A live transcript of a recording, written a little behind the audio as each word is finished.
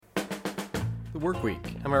work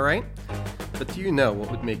week, am I right? But do you know what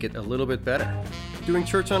would make it a little bit better? Doing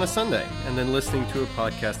church on a Sunday and then listening to a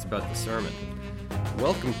podcast about the sermon.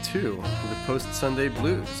 Welcome to the Post-Sunday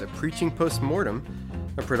Blues, a preaching post-mortem,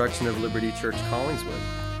 a production of Liberty Church Collingswood.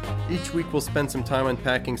 Each week we'll spend some time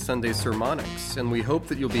unpacking Sunday's sermonics, and we hope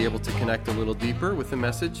that you'll be able to connect a little deeper with the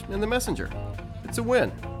message and the messenger. It's a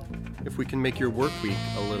win if we can make your work week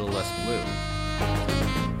a little less blue.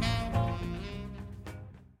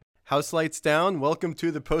 House lights down. Welcome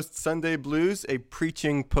to the Post-Sunday Blues, a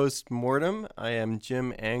preaching post-mortem. I am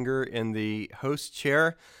Jim Anger in the host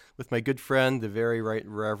chair with my good friend, the very right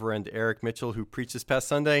Reverend Eric Mitchell, who preached this past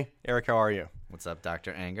Sunday. Eric, how are you? What's up,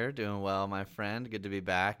 Dr. Anger? Doing well, my friend. Good to be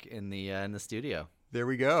back in the studio. There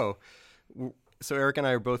we go. So Eric and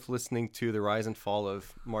I are both listening to the Rise and Fall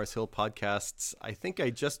of Mars Hill podcasts. I think I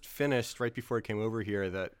just finished right before I came over here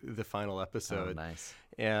the final episode. Oh, nice.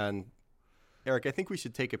 And Eric, I think we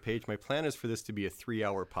should take a page. My plan is for this to be a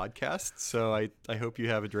 3-hour podcast, so I hope you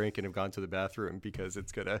have a drink and have gone to the bathroom because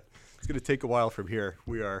it's gonna take a while from here.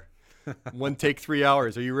 We are one take 3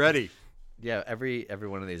 hours. Are you ready? Yeah, every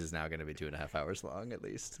one of these is now going to be 2.5 hours long at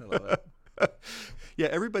least. I love it. Yeah,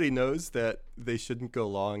 everybody knows that they shouldn't go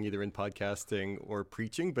long either in podcasting or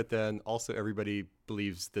preaching, but then also everybody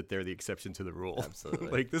believes that they're the exception to the rule. Absolutely.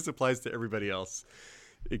 Like this applies to everybody else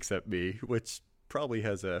except me, which probably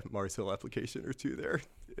has a Mars Hill application or two there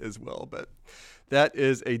as well, but that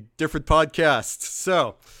is a different podcast.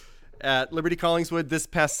 So at Liberty Collingswood this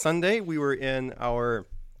past Sunday, we were in our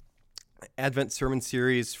Advent sermon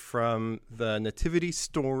series from the nativity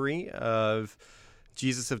story of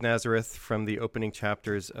Jesus of Nazareth from the opening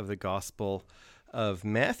chapters of the Gospel of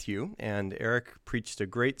Matthew. And Eric preached a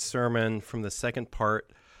great sermon from the second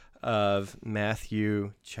part of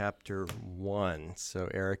Matthew chapter 1. So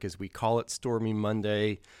Eric, as we call it Stormy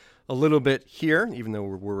Monday a little bit here, even though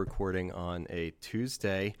we're recording on a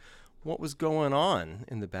Tuesday, what was going on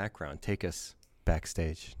in the background? Take us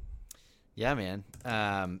backstage. Yeah, man.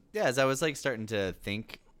 As I was starting to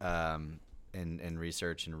think and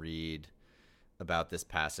research and read about this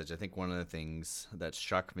passage, I think one of the things that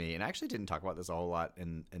struck me, and I actually didn't talk about this a whole lot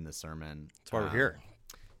in the sermon. That's why we're here.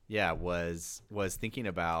 Yeah, was thinking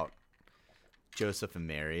about Joseph and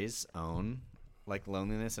Mary's own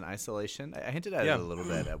loneliness and isolation. I hinted at it a little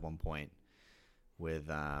bit at one point with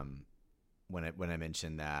when I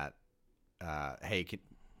mentioned that hey,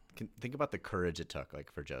 can think about the courage it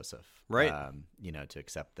took for Joseph, right? To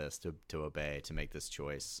accept this, to obey, to make this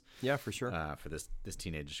choice. Yeah, for sure. For this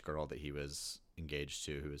teenage girl that he was engaged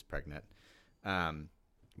to, who was pregnant.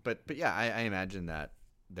 But yeah, I imagine that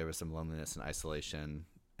there was some loneliness and isolation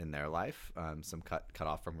in their life, some cut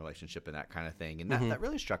off from relationship and that kind of thing. And that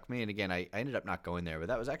really struck me. And again, I ended up not going there, but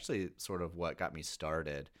that was actually sort of what got me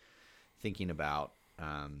started thinking about,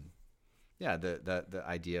 the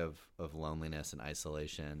idea of loneliness and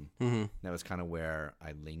isolation. Mm-hmm. That was kind of where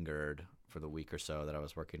I lingered for the week or so that I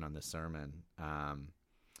was working on this sermon,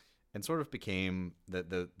 and sort of became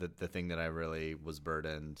the thing that I really was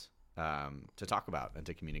burdened to talk about and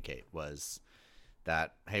to communicate was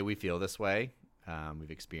that, hey, we feel this way.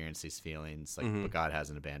 We've experienced these feelings, but God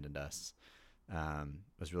hasn't abandoned us.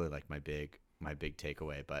 Was really my big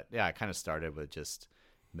takeaway. But yeah, I kind of started with just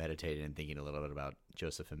meditating and thinking a little bit about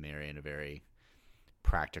Joseph and Mary in a very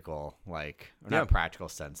practical, not practical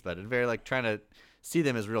sense, but a very trying to see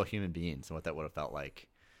them as real human beings and what that would have felt like,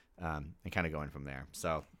 and kind of going from there.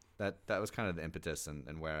 So that was kind of the impetus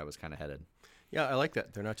and where I was kind of headed. Yeah, I like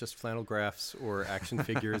that. They're not just flannel graphs or action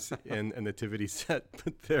figures in a nativity set,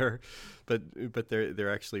 but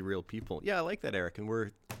they're actually real people. Yeah, I like that, Eric.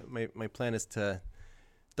 And my plan is to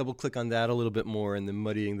double click on that a little bit more in the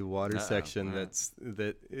muddying the water section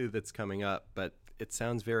that's coming up. But it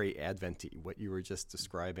sounds very Advent-y, what you were just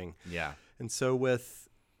describing. Yeah. And so with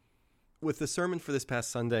the sermon for this past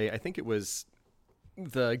Sunday, I think it was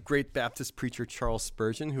the great Baptist preacher Charles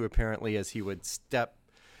Spurgeon, who apparently, as he would step,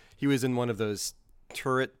 he was in one of those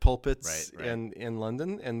turret pulpits in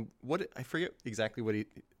London, and I forget exactly what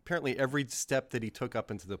apparently every step that he took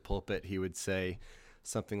up into the pulpit, he would say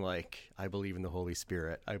something like, I believe in the Holy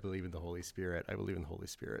Spirit, I believe in the Holy Spirit, I believe in the Holy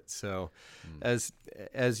Spirit. So as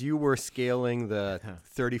you were scaling the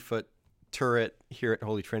 30-foot turret here at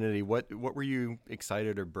Holy Trinity, what were you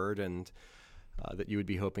excited or burdened that you would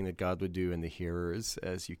be hoping that God would do in the hearers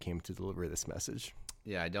as you came to deliver this message?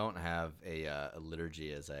 Yeah, I don't have a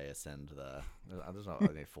liturgy as I ascend there's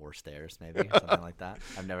maybe 4 stairs, maybe, or something like that.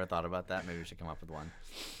 I've never thought about that. Maybe we should come up with one.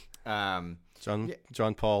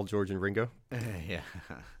 John, Paul, George, and Ringo. Yeah.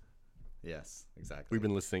 Yes, exactly. We've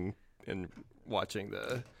been listening and watching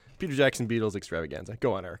the Peter Jackson Beatles extravaganza.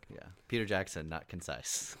 Go on, Eric. Yeah. Peter Jackson, not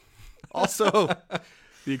concise. Also,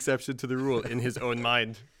 the exception to the rule in his own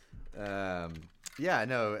mind. Yeah,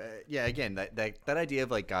 no, yeah. Again, that idea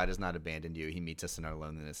of like God has not abandoned you; He meets us in our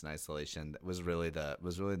loneliness and isolation. That was really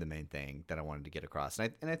the main thing that I wanted to get across.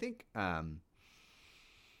 And I think,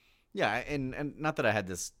 yeah, and not that I had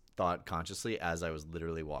this thought consciously as I was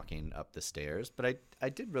literally walking up the stairs, but I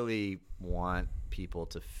did really want people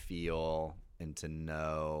to feel and to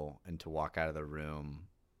know and to walk out of the room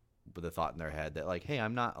with a thought in their head that like, hey,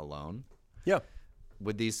 I'm not alone. Yeah.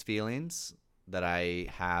 With these feelings that I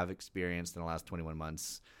have experienced in the last 21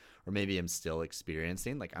 months, or maybe I'm still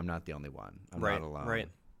experiencing, like I'm not the only one. I'm not alone. Right.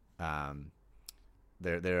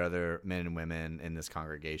 There are other men and women in this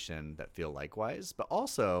congregation that feel likewise, but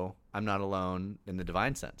also I'm not alone in the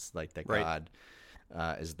divine sense, like that God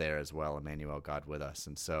is there as well, Emmanuel, God with us.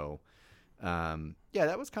 And so, yeah,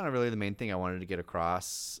 that was kind of really the main thing I wanted to get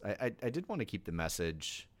across. I did want to keep the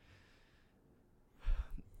message.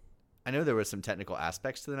 I know there were some technical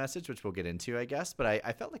aspects to the message, which we'll get into, I guess, but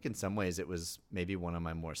I felt like in some ways it was maybe one of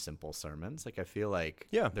my more simple sermons. Like I feel like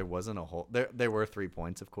there wasn't a whole there were 3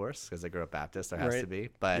 points, of course, because I grew up Baptist. There has to be,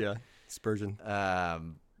 but yeah, Spurgeon.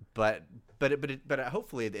 But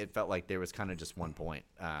hopefully it felt like there was kind of just one point,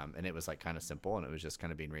 and it was like kind of simple, and it was just kind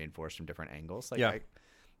of being reinforced from different angles. Like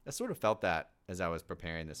I sort of felt that as I was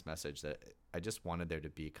preparing this message, that I just wanted there to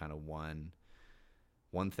be kind of one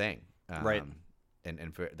thing,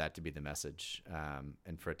 and for that to be the message,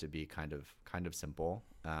 and for it to be kind of simple,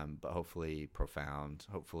 but hopefully profound,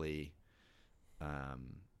 hopefully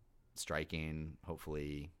striking,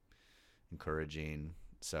 hopefully encouraging.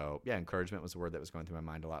 So yeah, encouragement was a word that was going through my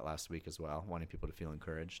mind a lot last week as well, wanting people to feel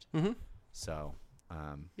encouraged. Mm-hmm. So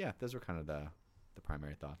yeah, those were kind of the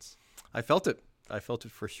primary thoughts. I felt it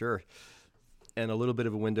for sure. And a little bit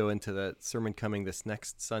of a window into the sermon coming this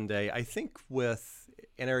next Sunday. I think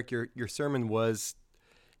and Eric, your sermon was,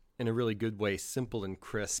 in a really good way, simple and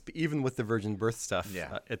crisp, even with the virgin birth stuff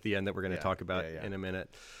at the end that we're going to talk about in a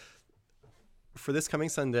minute. For this coming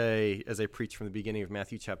Sunday, as I preach from the beginning of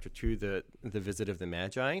Matthew chapter 2, the visit of the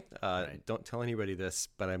Magi, don't tell anybody this,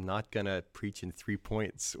 but I'm not going to preach in 3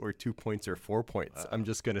 points or 2 points or 4 points. I'm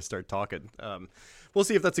just going to start talking. We'll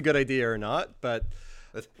see if that's a good idea or not, but...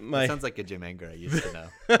 That sounds like a Jim Anger I used to know.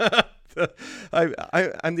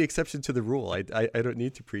 I'm the exception to the rule. I don't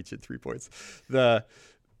need to preach in 3 points. The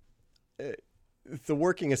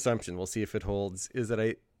working assumption, we'll see if it holds, is that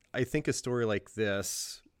I think a story like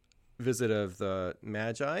this, visit of the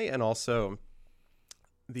Magi and also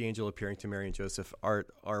the angel appearing to Mary and Joseph, are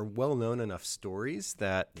well-known enough stories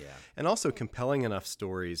that, and also compelling enough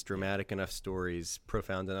stories, dramatic enough stories,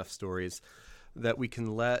 profound enough stories, that we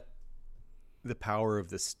can let the power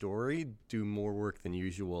of the story do more work than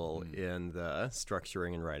usual in the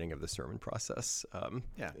structuring and writing of the sermon process.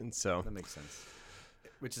 And so that makes sense.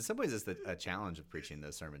 Which in some ways is a challenge of preaching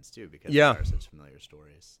those sermons too, because they are such familiar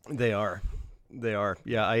stories. They are.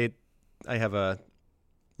 Yeah, I have a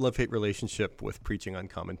love-hate relationship with preaching on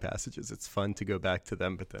common passages. It's fun to go back to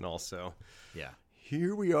them, but then also,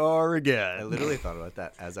 here we are again. I literally thought about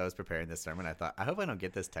that as I was preparing this sermon. I thought, I hope I don't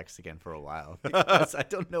get this text again for a while, because I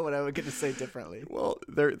don't know what I was going to say differently. Well,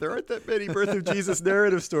 there aren't that many birth of Jesus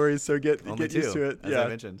narrative stories, so get used to it. As I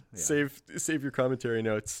mentioned. Yeah. Save your commentary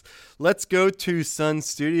notes. Let's go to Sun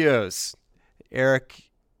Studios.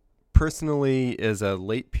 Eric personally is a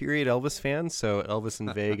late period Elvis fan, so Elvis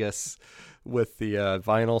in Vegas with the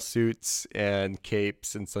vinyl suits and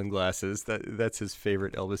capes and sunglasses. That's his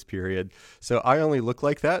favorite Elvis period. So I only look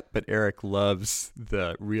like that, but Eric loves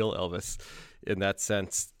the real Elvis in that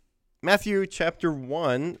sense. Matthew chapter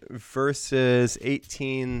 1, verses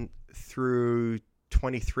 18 through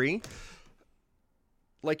 23.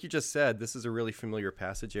 Like you just said, this is a really familiar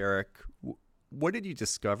passage, Eric. What did you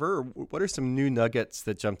discover? What are some new nuggets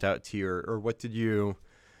that jumped out to you, or what did you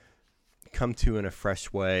come to in a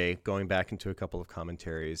fresh way, going back into a couple of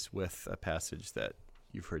commentaries with a passage that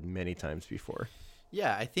you've heard many times before?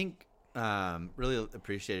 Yeah, I think really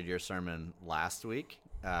appreciated your sermon last week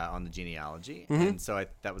on the genealogy. Mm-hmm. And so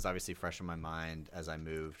that was obviously fresh in my mind as I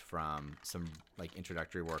moved from some like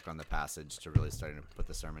introductory work on the passage to really starting to put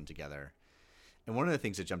the sermon together. And one of the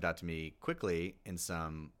things that jumped out to me quickly in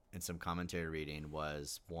some commentary reading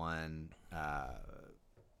was one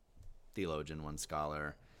theologian, one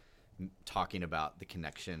scholar, talking about the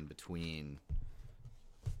connection between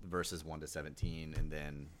verses 1 to 17 and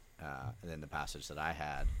then the passage that I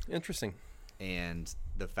had. Interesting. And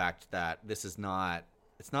the fact that it's not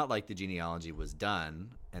like the genealogy was done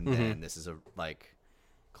and then this is a like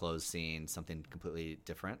closed scene, something completely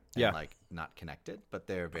different and like not connected, but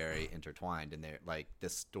they're very intertwined, and they're like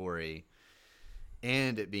this story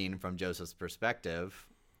and it being from Joseph's perspective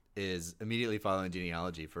is immediately following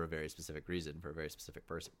genealogy for a very specific reason, for a very specific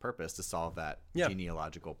purpose, to solve that Yeah.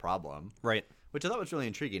 genealogical problem. Right. Which I thought was really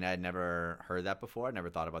intriguing. I had never heard that before. I never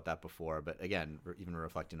thought about that before. But again, even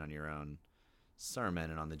reflecting on your own sermon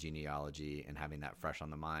and on the genealogy and having that fresh on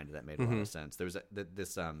the mind, that made a lot of sense. There was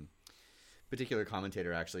this particular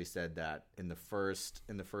commentator actually said that in the first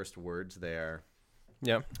words there,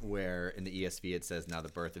 Yeah. where in the ESV it says, "Now the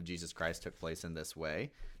birth of Jesus Christ took place in this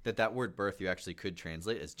way," that word "birth" you actually could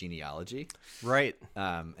translate as genealogy. Right.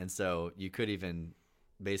 And so you could even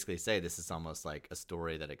basically say this is almost like a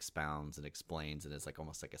story that expounds and explains, and is like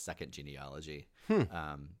almost like a second genealogy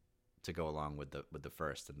to go along with the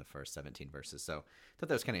first 17 verses. So I thought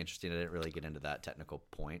that was kind of interesting. I didn't really get into that technical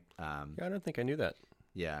point. Yeah, I don't think I knew that.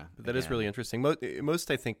 Yeah, But that is really interesting.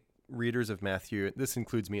 Most, I think, readers of Matthew, this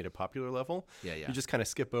includes me at a popular level, Yeah. you just kind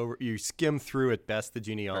of you skim through at best the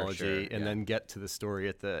genealogy sure, and yeah. then get to the story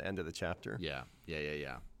at the end of the chapter. Yeah.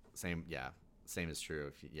 Same is true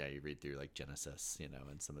if you read through like Genesis,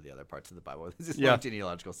 and some of the other parts of the Bible. There's just long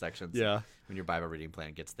genealogical sections. Yeah. When your Bible reading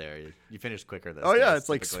plan gets there, you finish quicker. Oh yeah, it's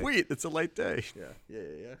like sweet. It's a light day.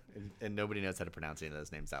 Yeah. And nobody knows how to pronounce any of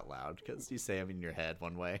those names out loud because you say them in your head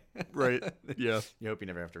one way. Right. Yeah. You hope you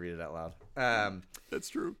never have to read it out loud. That's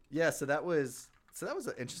true. Yeah. So that was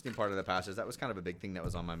an interesting part of the passage. That was kind of a big thing that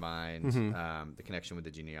was on my mind. The connection with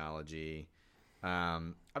the genealogy.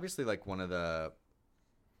 Obviously, like one of the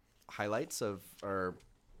highlights of or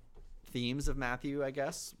themes of Matthew, I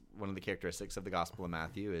guess one of the characteristics of the Gospel of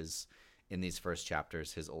Matthew is in these first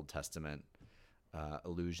chapters his Old Testament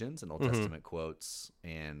allusions and Old Testament quotes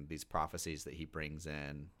and these prophecies that he brings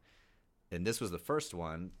in. And this was the first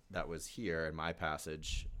one that was here in my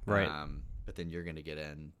passage, right? But then you're going to get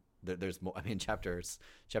in. There's more. I mean, chapter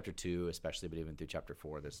 2 especially, but even through chapter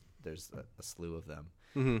 4, there's a slew of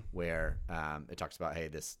them where it talks about, hey,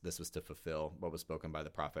 this was to fulfill what was spoken by the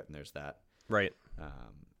prophet, and there's that right.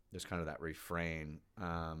 There's kind of that refrain,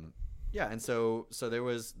 and so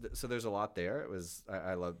there's a lot there. It was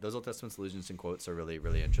I love those Old Testament allusions and quotes are really,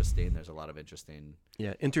 really interesting. There's a lot of interesting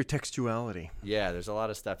intertextuality. Yeah, there's a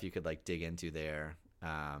lot of stuff you could like dig into there,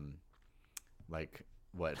 like.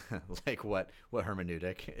 What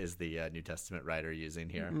hermeneutic is the New Testament writer using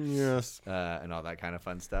here? Yes, and all that kind of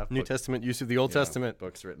fun stuff. New Testament use of the Old Testament.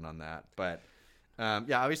 Books written on that, but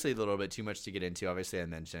obviously a little bit too much to get into. Obviously, I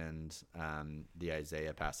mentioned the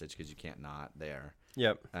Isaiah passage because you can't not there.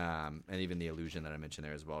 Yep. And even the allusion that I mentioned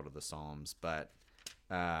there as well to the Psalms, but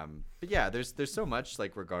yeah, there's so much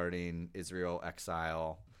like regarding Israel,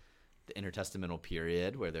 exile, the intertestamental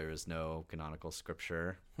period where there is no canonical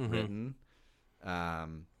scripture written.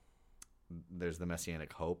 There's the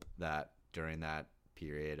messianic hope that during that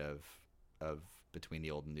period of between the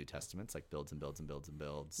Old and New Testaments, like builds and builds and builds and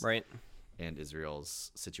builds, right? And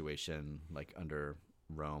Israel's situation, like under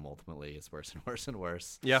Rome, ultimately is worse and worse and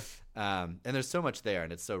worse. Yeah. And there's so much there,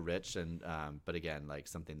 and it's so rich. And but again, like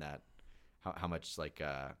something that how much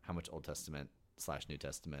Old Testament / New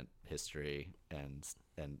Testament history and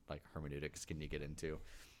like hermeneutics can you get into?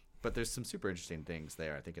 But there's some super interesting things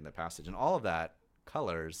there, I think, in the passage, and all of that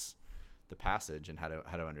colors the passage and how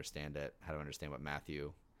to understand it, how to understand what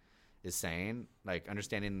Matthew is saying, like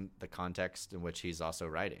understanding the context in which he's also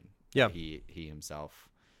writing. Yeah, he himself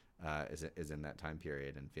is in that time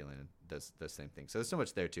period and feeling those same things. So there's so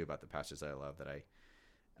much there too about the passage that I love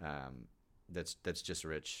that's just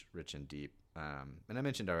rich and deep. And I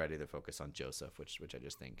mentioned already the focus on Joseph, which I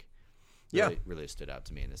just think really stood out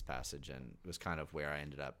to me in this passage, and it was kind of where I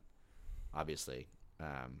ended up. Obviously,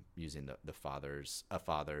 using the fathers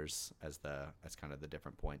as kind of the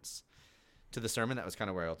different points to the sermon. That was kind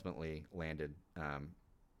of where I ultimately landed, and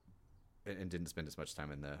didn't spend as much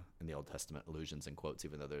time in the Old Testament allusions and quotes,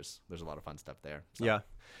 even though there's a lot of fun stuff there. So.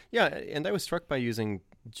 Yeah, and I was struck by using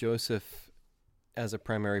Joseph as a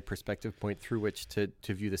primary perspective point through which to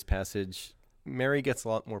view this passage. Mary gets a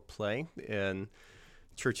lot more play in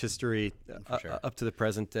church history up to the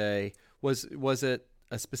present day. Was it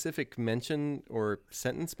a specific mention or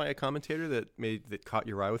sentence by a commentator that caught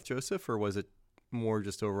your eye with Joseph, or was it more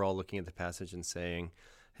just overall looking at the passage and saying,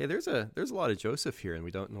 hey, there's a lot of Joseph here, and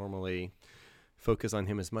we don't normally focus on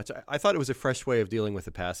him as much? I thought it was a fresh way of dealing with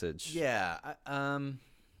the passage. Yeah,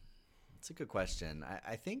 it's a good question.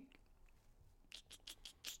 I think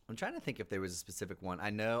I'm trying to think if there was a specific one. I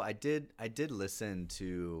know I did listen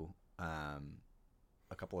to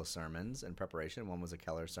a couple of sermons in preparation. One was a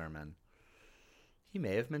Keller sermon. He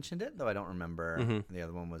may have mentioned it, though I don't remember. Mm-hmm. The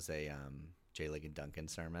other one was a J. Ligon Duncan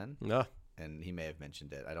sermon. No. And he may have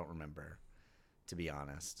mentioned it. I don't remember, to be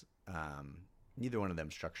honest. Neither one of them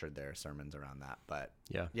structured their sermons around that. But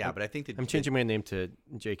yeah. But I think that I'm changing my name to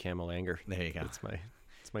J. Camel Anger. There you go. That's my.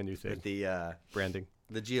 It's my new thing. But the Branding.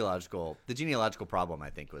 the genealogical problem, I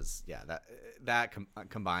think, was that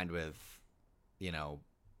combined with,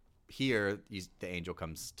 here the angel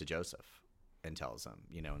comes to Joseph and tells him,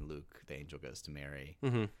 in Luke the angel goes to Mary.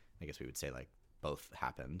 Mm-hmm. I guess we would say like both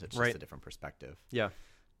happened. It's Right. just a different perspective. Yeah.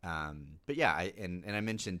 But yeah, I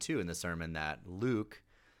mentioned too in the sermon that Luke,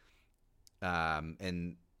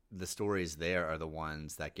 and the stories there are the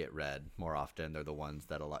ones that get read more often. They're the ones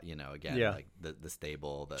that again, Yeah. like the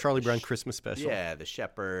stable, Charlie the Brown Christmas special. yeah, the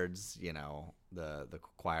shepherds, the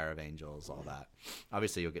choir of angels, all that.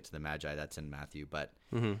 Obviously, you'll get to the Magi. That's in Matthew, but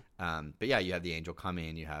yeah, you have the angel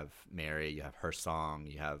coming. You have Mary. You have her song.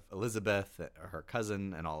 You have Elizabeth, her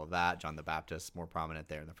cousin, and all of that. John the Baptist, more prominent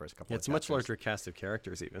there in the first couple. Yeah, it's a of much chapters. larger cast of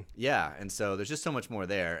characters, even. Yeah, and so there's just so much more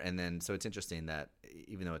there, and then so it's interesting that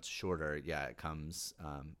even though it's shorter, it comes.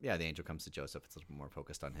 The angel comes to Joseph. It's a little more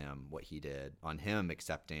focused on him, what he did, on him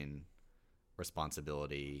accepting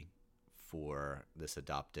responsibility for this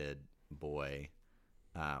adopted boy,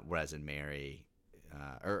 whereas in Mary,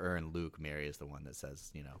 or in Luke, Mary is the one that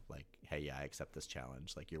says, like, hey, I accept this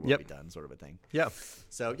challenge, like your will be done, sort of a thing. Yeah.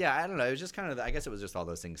 So I don't know. It was just kind of, I guess it was just all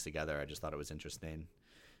those things together. I just thought it was interesting,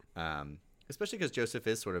 especially because Joseph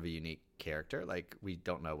is sort of a unique character. Like we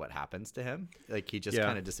don't know what happens to him. Like he just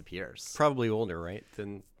kind of disappears. Probably older, right,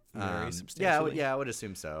 than Mary substantially. Yeah, I would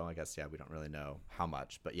assume so. I guess we don't really know how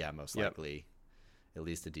much, but most likely at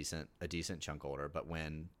least a decent chunk older. But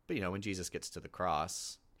when Jesus gets to the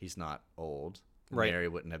cross, he's not old. Right. Mary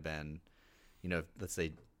wouldn't have been, let's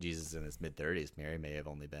say Jesus is in his mid-30s. Mary may have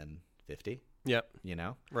only been 50. Yep.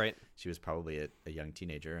 Right. She was probably a young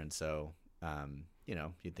teenager, and so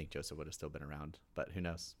you'd think Joseph would have still been around, but who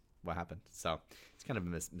knows what happened. So he's kind of a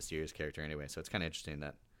mysterious character anyway. So it's kind of interesting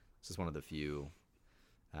that this is one of the few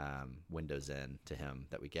windows in to him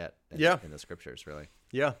that we get in the scriptures, really.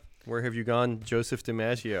 Yeah. Where have you gone, Joseph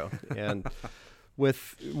DiMaggio? And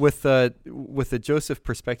with the Joseph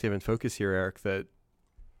perspective and focus here, Eric, that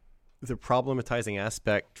the problematizing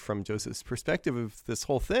aspect from Joseph's perspective of this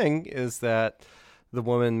whole thing is that the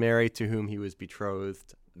woman Mary, to whom he was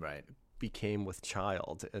betrothed, right, became with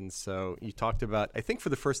child. And so you talked about, I think for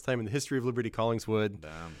the first time in the history of Liberty Collingswood,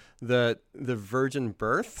 the virgin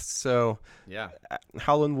birth. So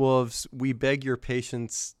Howlin' Wolves, we beg your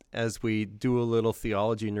patience as we do a little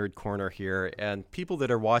theology nerd corner here. And people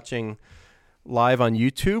that are watching live on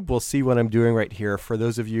YouTube will see what I'm doing right here. For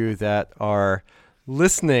those of you that are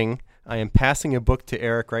listening, I am passing a book to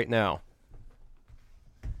Eric right now.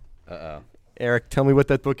 Eric, tell me what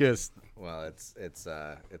that book is. Well, it's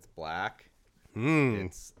black.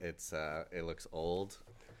 It looks old.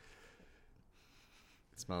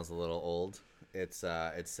 It smells a little old. It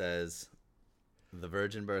says The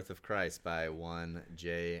Virgin Birth of Christ by one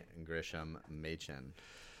J. Grisham Machen.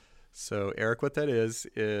 So, Eric, what that is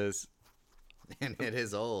and it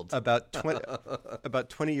is old. About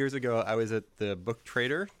 20 years ago, I was at the Book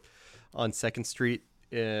Trader on 2nd Street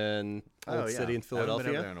in Old City in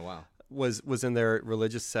Philadelphia. I haven't been over there in a while. Was in their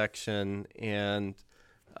religious section, and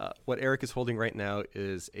what Eric is holding right now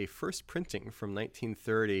is a first printing from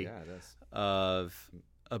 1930 of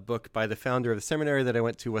a book by the founder of the seminary that I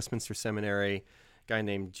went to, Westminster Seminary, a guy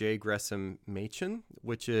named J. Gresham Machen,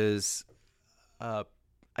 which is, I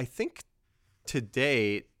think, to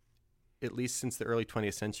date, at least since the early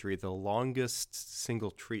 20th century, the longest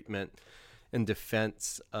single treatment in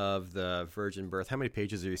defense of the virgin birth. How many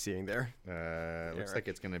pages are you seeing there? Looks like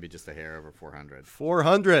it's going to be just a hair over 400.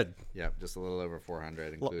 400. Yep, just a little over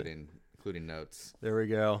 400, including notes. There we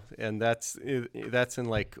go, and that's in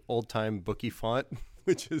like old time booky font,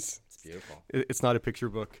 which is beautiful. It's not a picture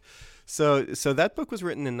book. So that book was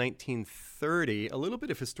written in 1930. A little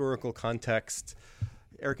bit of historical context.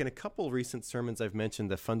 Eric, in a couple recent sermons, I've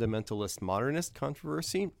mentioned the fundamentalist modernist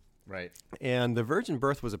controversy. Right. And the virgin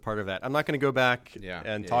birth was a part of that. I'm not going to go back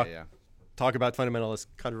and talk about fundamentalist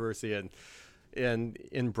controversy and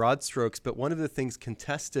in broad strokes, but one of the things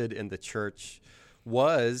contested in the church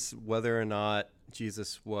was whether or not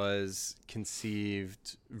Jesus was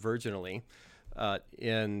conceived virginally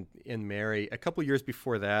in Mary. A couple years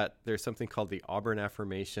before that, there's something called the Auburn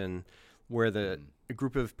Affirmation, where a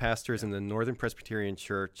group of pastors in the Northern Presbyterian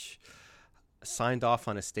Church signed off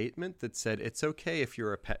on a statement that said it's okay if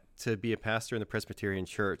you're to be a pastor in the Presbyterian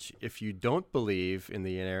Church if you don't believe in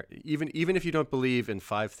even if you don't believe in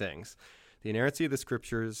 5 things: the inerrancy of the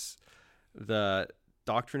Scriptures, the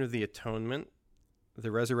doctrine of the atonement,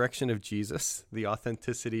 the resurrection of Jesus, the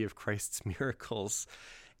authenticity of Christ's miracles,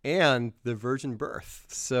 and the virgin birth.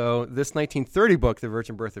 So this 1930 book, The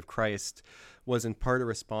Virgin Birth of Christ, was in part a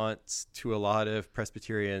response to a lot of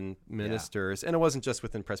Presbyterian ministers, and it wasn't just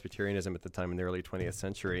within Presbyterianism at the time in the early 20th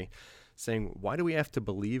century, saying, why do we have to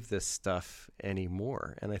believe this stuff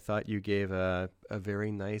anymore? And I thought you gave a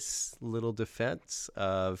very nice little defense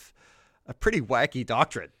of a pretty wacky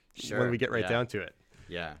doctrine when we get right down to it.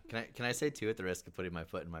 Yeah. Can I say, too, at the risk of putting my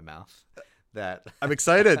foot in my mouth, that I'm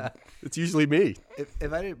excited. It's usually me.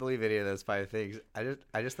 If I didn't believe any of those 5 things,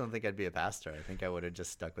 I just don't think I'd be a pastor. I think I would have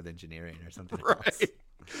just stuck with engineering or something else.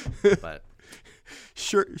 But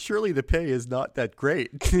surely the pay is not that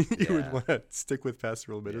great. You would want to stick with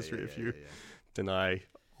pastoral ministry if you deny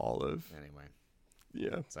all of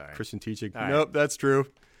Christian teaching. All nope, that's true.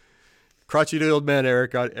 Crotchety old man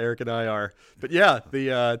Eric and I are, but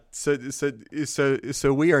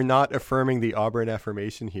so we are not affirming the Auburn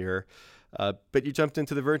affirmation here, but you jumped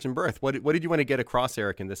into the virgin birth. What did you want to get across,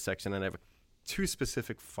 Eric, in this section? And I have 2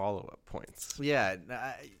 specific follow-up points. Again,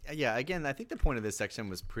 I think the point of this section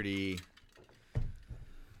was pretty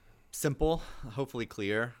simple, hopefully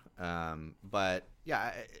clear. But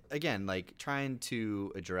again, like trying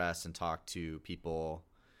to address and talk to people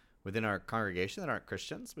within our congregation that aren't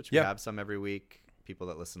Christians, which we have some every week, people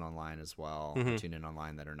that listen online as well, tune in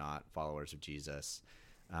online that are not followers of Jesus,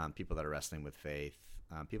 people that are wrestling with faith,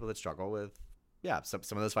 people that struggle with, some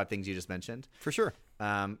of those 5 things you just mentioned. For sure.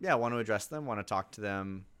 Want to address them, want to talk to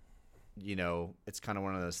them. You know, it's kind of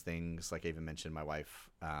one of those things, like I even mentioned, my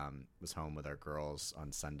wife was home with our girls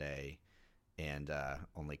on Sunday and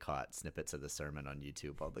only caught snippets of the sermon on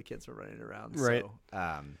YouTube while the kids were running around. Right.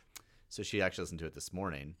 So she actually listened to it this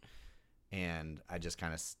morning, and I just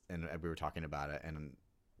and we were talking about it and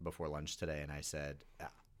before lunch today, and I said,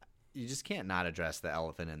 you just can't not address the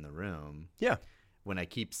elephant in the room. Yeah. When I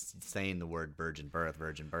keep saying the word virgin birth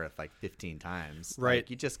like 15 times, right? Like,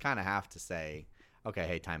 you just kind of have to say, okay,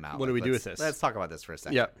 hey, time out. What do we do with this? Let's talk about this for a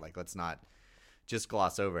second. Yeah. Like, let's not just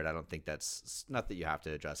gloss over it. I don't think that's not that you have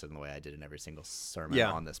to address it in the way I did in every single sermon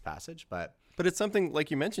on this passage, but it's something,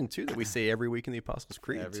 like you mentioned too, that we say every week in the Apostles'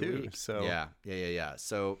 Creed too. Week. So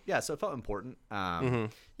So it felt important.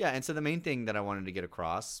 And so the main thing that I wanted to get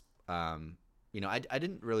across, I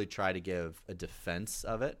didn't really try to give a defense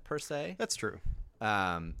of it per se. That's true.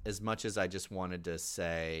 As much as I just wanted to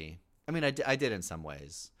say, I mean, I did in some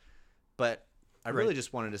ways, but I really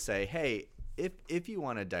just wanted to say, hey, if you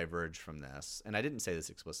want to diverge from this, and I didn't say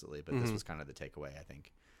this explicitly, but this was kind of the takeaway, I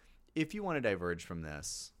think. If you want to diverge from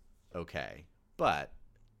this, okay, but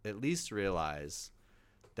at least realize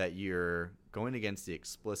that you're going against the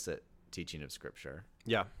explicit teaching of Scripture.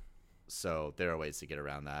 Yeah. So there are ways to get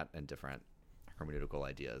around that and different hermeneutical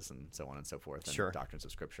ideas and so on and so forth, and doctrines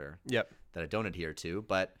of Scripture that I don't adhere to,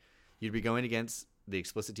 but you'd be going against the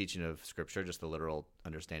explicit teaching of Scripture, just the literal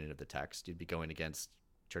understanding of the text. You'd be going against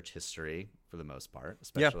church history for the most part,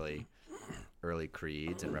 especially early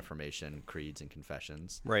creeds and Reformation creeds and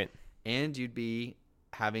confessions. Right. And you'd be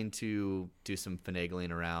having to do some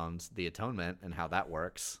finagling around the atonement and how that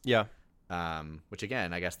works. Yeah. Which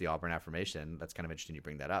again, I guess the Auburn affirmation, that's kind of interesting you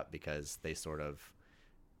bring that up, because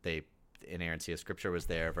the inerrancy of Scripture was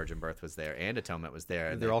there, virgin birth was there, and atonement was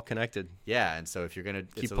there. They're all connected. Yeah, and so if you're going to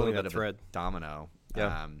keep pulling that thread, domino.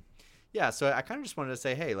 Yeah. So I kind of just wanted to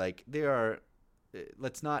say, hey, like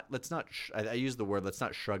let's not. I use the word, let's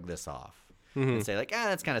not shrug this off and say like,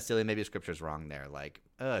 that's kind of silly. Maybe Scripture's wrong there. Like,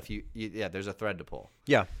 if you there's a thread to pull.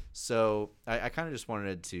 Yeah. So I kind of just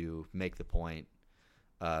wanted to make the point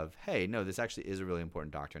of, hey, no, this actually is a really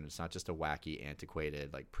important doctrine. It's not just a wacky,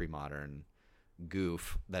 antiquated, like pre-modern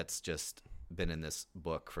goof that's just been in this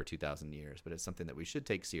book for 2,000 years, but it's something that we should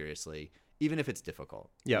take seriously, even if it's difficult,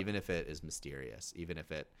 even if it is mysterious, even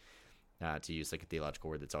if it, to use like a theological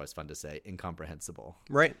word that's always fun to say, incomprehensible.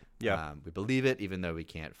 Right. Yeah. We believe it, even though we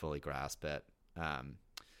can't fully grasp it.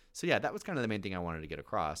 So that was kind of the main thing I wanted to get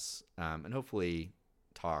across, and hopefully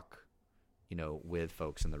talk, with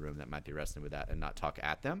folks in the room that might be wrestling with that, and not talk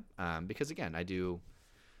at them, because again, I do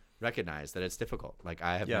recognize that it's difficult. Like,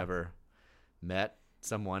 I have never met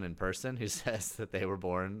someone in person who says that they were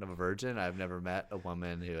born of a virgin. I've never met a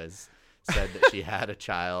woman who has said that she had a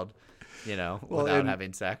child, without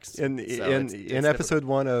having sex. In episode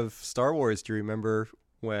 1 of Star Wars, do you remember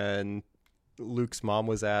when Luke's mom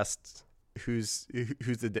was asked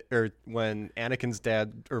when Anakin's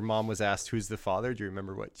dad or mom was asked who's the father? Do you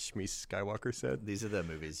remember what Shmi Skywalker said? These are the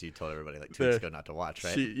movies you told everybody like 2 weeks ago not to watch,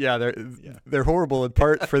 right? They're horrible. In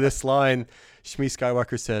part for this line, Shmi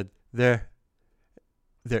Skywalker said, There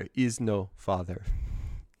is no father.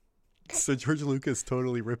 So George Lucas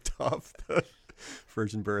totally ripped off the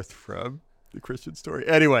virgin birth from the Christian story.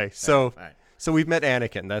 Anyway, so So we've met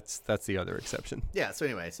Anakin. That's the other exception. Yeah. So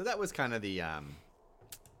anyway, so that was kind of the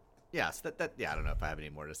So that I don't know if I have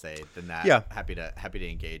any more to say than that. Yeah. Happy to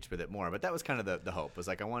engage with it more. But that was kind of the hope. Was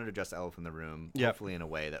like I wanted to address the elephant in the room, Yep. hopefully in a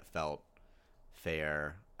way that felt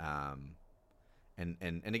fair. And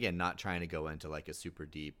again, not trying to go into like a super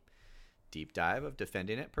deep dive of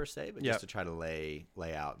defending it per se, but Yep. just to try to lay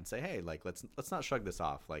out and say, hey, like let's not shrug this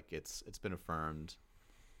off. Like it's been affirmed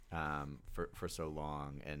for so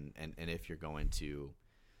long, and if you're going to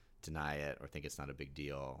deny it or think it's not a big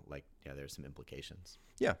deal, like there's some implications.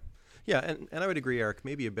 Yeah, and I would agree, Eric.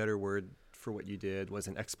 Maybe a better word for what you did was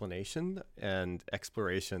an explanation and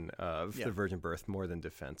exploration of the virgin birth more than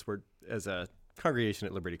defense. We're, as a congregation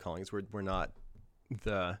at Liberty Callings, we're not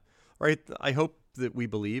the right. I hope that we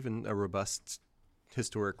believe in a robust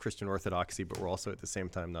historic Christian orthodoxy, but we're also at the same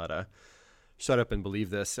time not a shut up and believe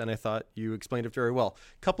this. And I thought you explained it very well.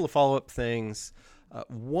 A couple of follow-up things.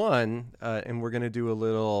 One, and we're going to do a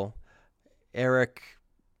little Eric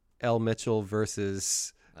L. Mitchell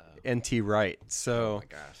versus N.T. Wright. So, oh my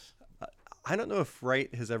gosh, I don't know if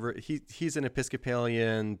Wright has ever. He's an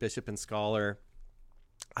Episcopalian bishop and scholar.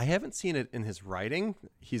 I haven't seen it in his writing.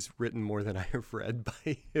 He's written more than I have read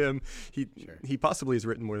by him. He possibly has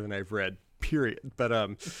written more than I've read. Period. But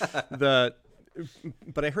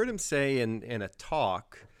but I heard him say in a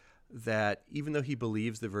talk that even though he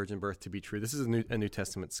believes the virgin birth to be true, this is a New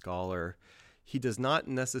Testament scholar. He does not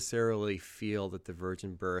necessarily feel that the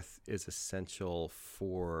virgin birth is essential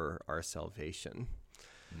for our salvation.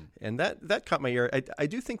 And that caught my ear. I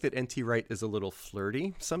do think that N.T. Wright is a little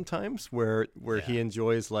flirty sometimes, where he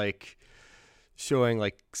enjoys like showing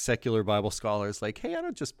like secular Bible scholars like, hey, I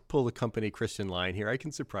don't just pull the company Christian line here. I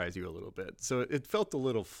can surprise you a little bit. So it felt a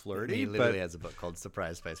little flirty. He literally has a book called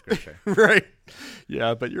Surprised by Scripture. Right.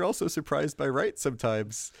 Yeah, but you're also surprised by Wright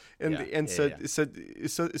sometimes. So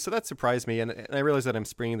that surprised me. And I realize that I'm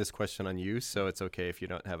springing this question on you, so it's okay if you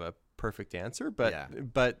don't have a perfect answer.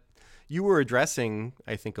 But you were addressing,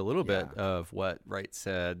 I think, a little bit of what Wright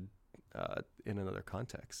said in another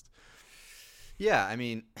context. Yeah, I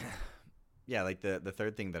mean, like the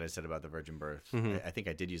third thing that I said about the virgin birth, I think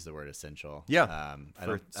I did use the word essential. Yeah,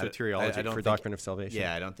 for soteriology, for doctrine of salvation.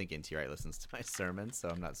 Yeah, I don't think N.T. Wright listens to my sermons, so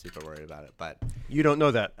I'm not super worried about it. But you don't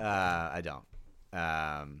know that. I don't.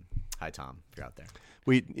 Hi, Tom, if you're out there.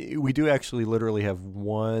 We do actually literally have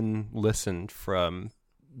one listen from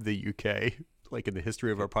the UK, like in the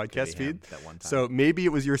history of our podcast feed. That one time. So maybe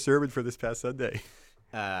it was your sermon for this past Sunday.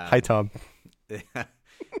 Hi, Tom.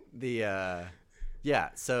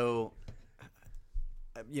 So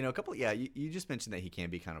a couple. You just mentioned that he can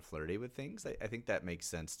be kind of flirty with things. I think that makes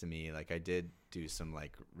sense to me. Like I did do some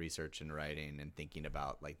like research and writing and thinking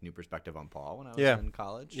about like New Perspective on Paul when I was in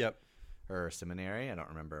college. Yep. Or seminary. I don't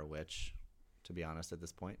remember which, to be honest, at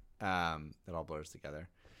this point. It all blurs together.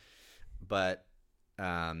 But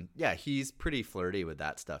he's pretty flirty with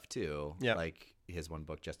that stuff too. Yeah. Like his one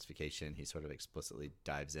book, Justification, he sort of explicitly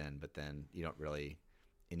dives in, but then you don't really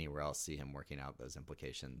anywhere else see him working out those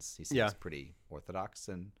implications. He seems pretty orthodox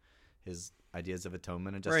in his ideas of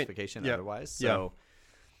atonement and justification otherwise. So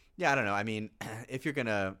I don't know. I mean, if you're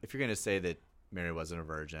gonna say that Mary wasn't a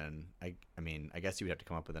virgin, I mean, I guess you would have to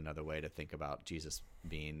come up with another way to think about Jesus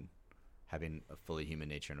having a fully human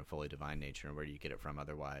nature and a fully divine nature, and where do you get it from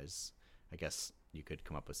otherwise? I guess you could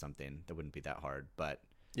come up with something that wouldn't be that hard. But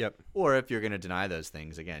or if you're going to deny those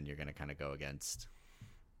things, again, you're going to kind of go against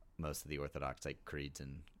most of the Orthodox like creeds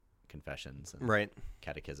and confessions and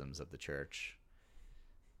catechisms of the church.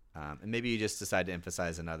 And maybe you just decide to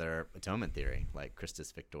emphasize another atonement theory like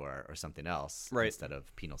Christus Victor or something else instead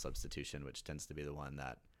of penal substitution, which tends to be the one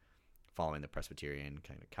that, following the Presbyterian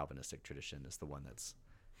kind of Calvinistic tradition, is the one that's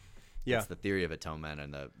the theory of atonement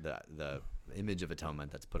and the image of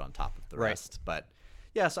atonement that's put on top of the rest. But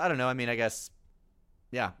so I don't know. I mean, I guess,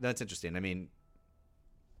 that's interesting. I mean,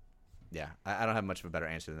 I don't have much of a better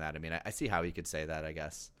answer than that. I mean, I see how he could say that, I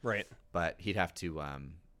guess. Right. But he'd have to,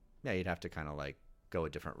 he'd have to kind of like go a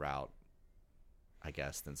different route, I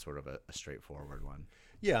guess, than sort of a straightforward one.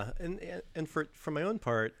 Yeah. And for my own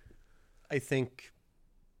part, I think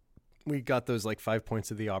we got those like 5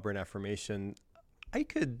 points of the Auburn Affirmation. I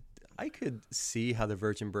could see how the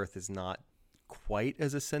virgin birth is not quite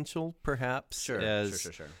as essential, perhaps, as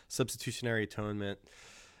substitutionary atonement,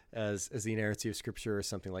 as the inerrancy of Scripture or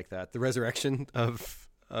something like that, the resurrection of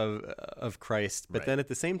Christ. But then at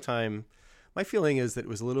the same time, my feeling is that it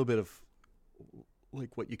was a little bit of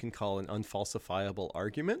like what you can call an unfalsifiable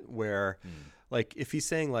argument where like if he's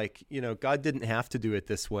saying like, God didn't have to do it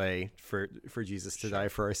this way for Jesus to die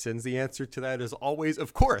for our sins, the answer to that is always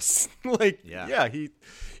of course. Like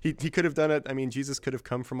he could have done it. I mean, Jesus could have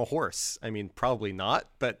come from a horse. I mean, probably not,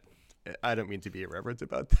 but I don't mean to be irreverent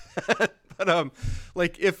about that. But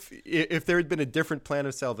like if there had been a different plan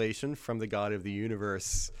of salvation from the God of the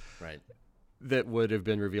universe, right, that would have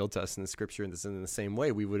been revealed to us in the scripture in the same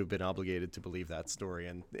way, we would have been obligated to believe that story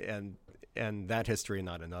and that history and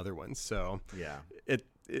not another one. So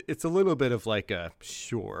it's a little bit of like a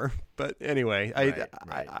sure, but anyway,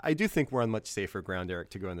 I do think we're on much safer ground,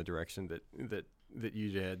 Eric, to go in the direction that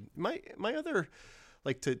you did. My other,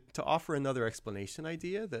 like to offer another explanation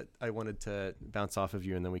idea that I wanted to bounce off of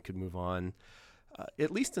you and then we could move on.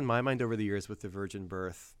 At least in my mind over the years with the virgin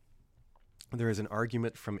birth, there is an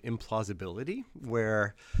argument from implausibility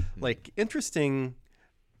where, like, interesting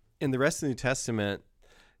in the rest of the New Testament,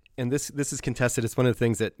 and this is contested. It's one of the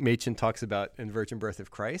things that Machen talks about in Virgin Birth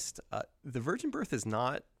of Christ. The virgin birth is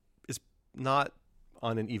not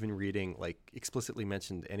on an even reading, like explicitly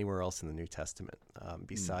mentioned anywhere else in the New Testament,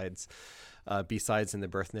 besides in the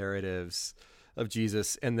birth narratives of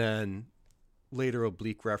Jesus, and then later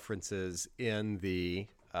oblique references in the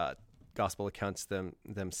gospel accounts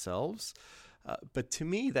themselves. But to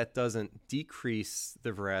me, that doesn't decrease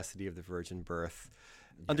the veracity of the virgin birth.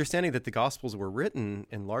 Yeah. Understanding that the Gospels were written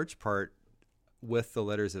in large part with the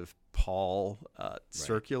letters of Paul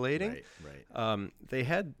circulating, they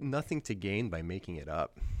had nothing to gain by making it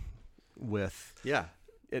up.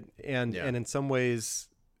 And in some ways,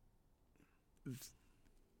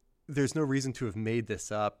 there's no reason to have made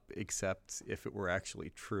this up except if it were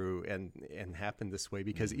actually true and happened this way.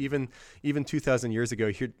 Because even 2,000 years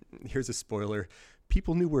ago, here's a spoiler: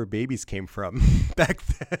 people knew where babies came from back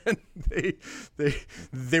then.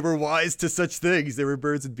 They were wise to such things. There were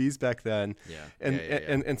birds and bees back then.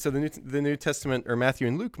 And so the New Testament, or Matthew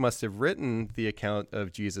and Luke, must have written the account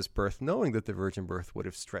of Jesus' birth knowing that the virgin birth would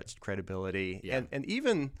have stretched credibility. Yeah. And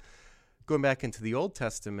even going back into the Old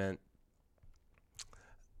Testament,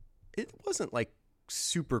 it wasn't like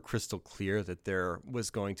super crystal clear that there was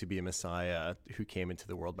going to be a Messiah who came into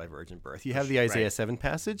the world by virgin birth. You have the Isaiah 7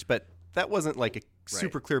 passage, but that wasn't like a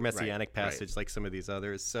super clear messianic passage like some of these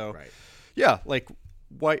others. So like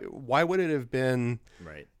why would it have been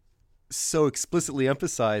so explicitly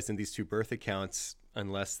emphasized in these two birth accounts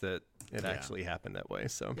unless that it actually happened that way?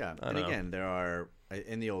 So again, there are,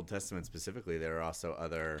 in the Old Testament specifically, there are also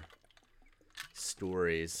other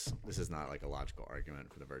stories. This is not like a logical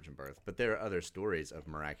argument for the virgin birth, but there are other stories of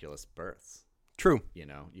miraculous births. True.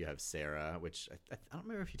 You have Sarah, which I don't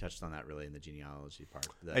remember if you touched on that really in the genealogy part.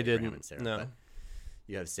 I didn't. Sarah, no. But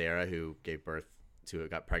you have Sarah who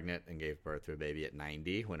got pregnant and gave birth to a baby at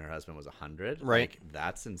 90 when her husband was 100. Right. Like,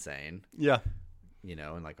 that's insane. Yeah.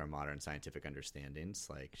 In like our modern scientific understandings,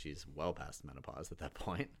 like she's well past menopause at that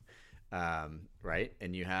point. Right.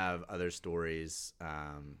 And you have other stories,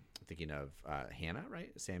 thinking of Hannah, right?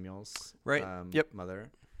 Samuel's mother.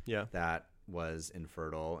 Yeah. That was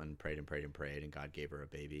infertile and prayed and prayed and prayed, and God gave her a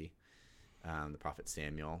baby. The prophet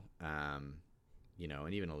Samuel, and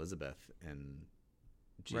even Elizabeth and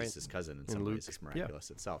Jesus' cousin in some ways is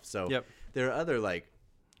miraculous itself. So there are other like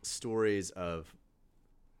stories of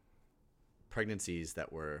pregnancies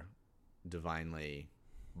that were divinely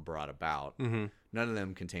brought about. Mm-hmm. None of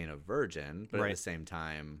them contain a virgin, but at the same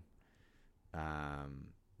time,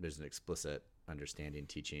 there's an explicit understanding,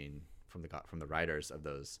 teaching from the writers of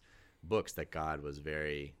those books that God was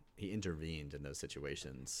he intervened in those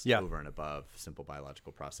situations over and above simple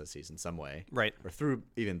biological processes in some way, or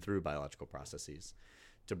through biological processes,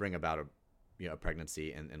 to bring about a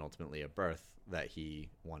pregnancy and ultimately a birth that he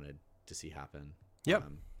wanted to see happen. Yep.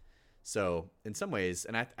 So in some ways,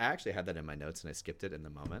 and I actually had that in my notes and I skipped it in the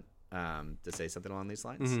moment to say something along these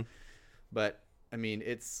lines. Mm-hmm. But I mean,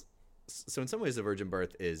 so in some ways the virgin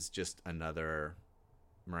birth is just another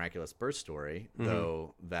miraculous birth story,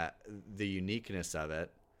 though that the uniqueness of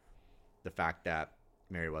it, the fact that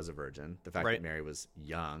Mary was a virgin, the fact that Mary was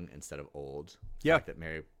young instead of old, the fact that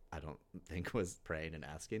Mary, I don't think, was praying and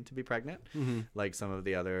asking to be pregnant like some of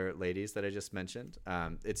the other ladies that I just mentioned.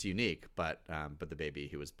 It's unique, but the baby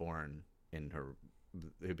who was born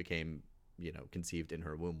who became conceived in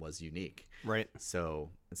her womb was unique. Right.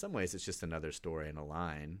 So in some ways it's just another story in a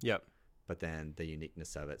line. Yep. But then the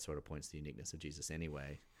uniqueness of it sort of points to the uniqueness of Jesus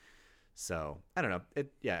anyway. So I don't know.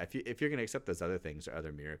 If you're going to accept those other things or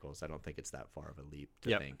other miracles, I don't think it's that far of a leap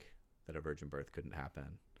to think that a virgin birth couldn't happen.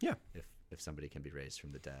 Yeah. If somebody can be raised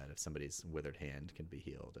from the dead, if somebody's withered hand can be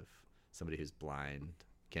healed, if somebody who's blind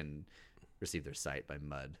can receive their sight by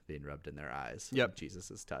mud being rubbed in their eyes. Yep.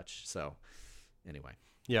 Jesus' touch. So anyway.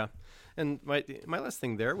 Yeah. And my last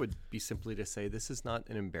thing there would be simply to say this is not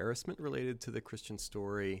an embarrassment related to the Christian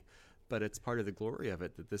story, but it's part of the glory of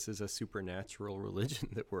it, that this is a supernatural religion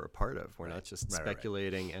that we're a part of. We're not just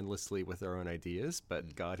speculating endlessly with our own ideas,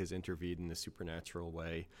 but God has intervened in a supernatural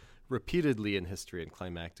way repeatedly in history and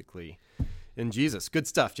climactically in Jesus. Good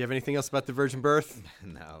stuff. Do you have anything else about the virgin birth?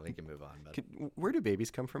 No, we can move on. But Where do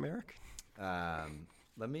babies come from, Eric?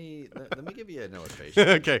 let me give you an illustration.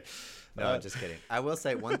 Okay. No, I'm just kidding. I will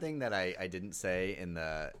say one thing that I didn't say in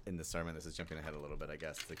the sermon. This is jumping ahead a little bit, I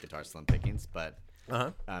guess, the guitar slim pickings, but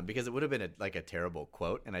because it would have been a terrible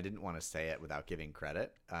quote, and I didn't want to say it without giving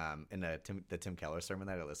credit. In the Tim Keller sermon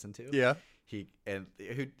that I listened to, Yeah.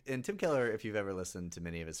 Tim Keller, if you've ever listened to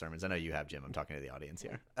many of his sermons, I know you have, Jim. I'm talking to the audience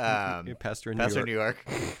here. Pastor in New York.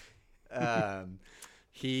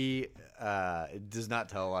 He does not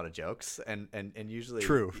tell a lot of jokes, and usually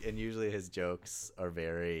True. And usually his jokes are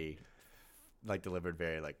very delivered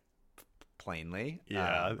very plainly.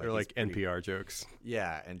 Yeah, they're like NPR jokes.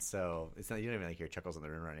 Yeah, and so it's not, you don't even hear chuckles in the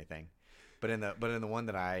room or anything. But in the one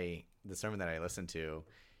the sermon that I listened to,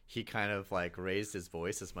 he kind of raised his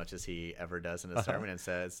voice as much as he ever does in a sermon and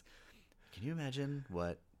says, "Can you imagine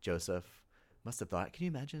what Joseph must have thought? Can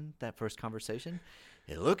you imagine that first conversation?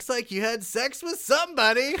 It looks like you had sex with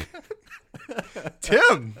somebody."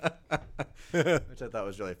 Tim! Which I thought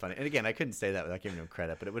was really funny. And again, I couldn't say that without giving him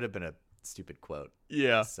credit, but it would have been a stupid quote.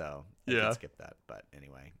 Yeah. So I can skip that. But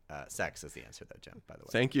anyway, sex is the answer, though, Jim, by the way.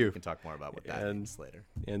 Thank you. We can talk more about what that means later.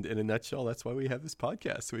 And in a nutshell, that's why we have this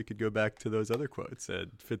podcast, so we could go back to those other quotes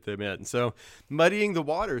and fit them in. So muddying the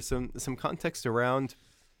water, some context around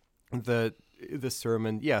the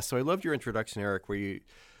sermon. Yeah, so I loved your introduction, Eric, where you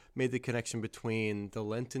made the connection between the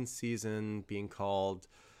Lenten season being called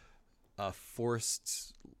a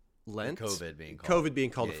forced Lent. COVID being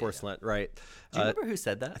called a forced Lent, right. Do you remember who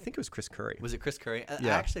said that? I think it was Chris Curry. Was it Chris Curry?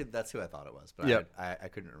 Yeah. Actually, that's who I thought it was, but I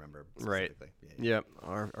couldn't remember specifically. Right. Yeah.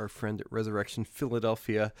 Our friend at Resurrection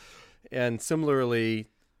Philadelphia. And similarly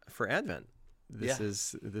for Advent,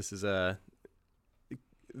 there's a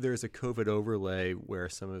COVID overlay where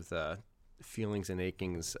some of the feelings and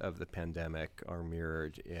achings of the pandemic are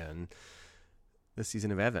mirrored in the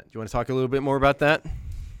season of Advent. Do you want to talk a little bit more about that?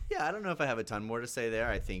 Yeah, I don't know if I have a ton more to say there.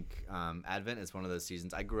 I think Advent is one of those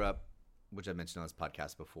seasons. I grew up, which I mentioned on this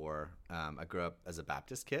podcast before, I grew up as a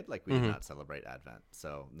Baptist kid. We did not celebrate Advent.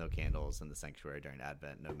 So no candles in the sanctuary during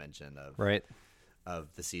Advent, no mention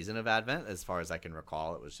of the season of Advent. As far as I can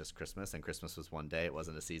recall, it was just Christmas, and Christmas was one day. It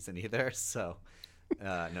wasn't a season either. So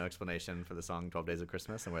no explanation for the song 12 Days of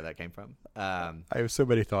Christmas and where that came from. I have so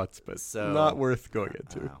many thoughts, but not worth going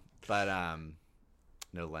into. But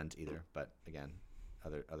no Lent either. But again,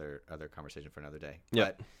 other conversation for another day.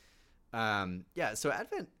 Yeah. But so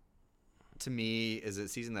Advent to me is a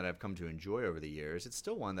season that I've come to enjoy over the years. It's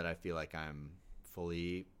still one that I feel like I'm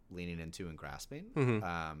fully leaning into and grasping.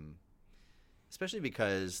 Especially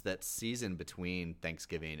because that season between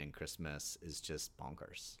Thanksgiving and Christmas is just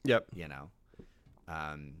bonkers. Yep.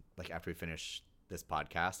 After we finish this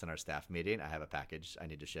podcast and our staff meeting, I have a package I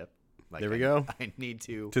need to ship. There we go. I need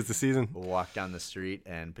to 'Tis the season. Walk down the street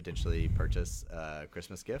and potentially purchase a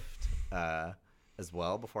Christmas gift as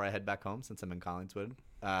well before I head back home, since I'm in Collingswood.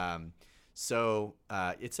 So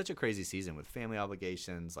it's such a crazy season with family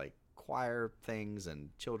obligations, like choir things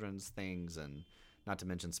and children's things, and not to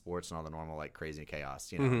mention sports and all the normal crazy chaos.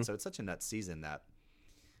 So it's such a nuts season that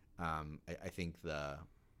I think the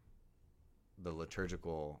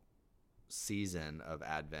liturgical season of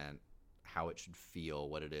Advent, how it should feel,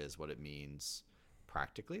 what it is, what it means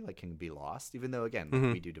practically, can be lost, even though again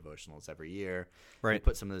we do devotionals every year, right? We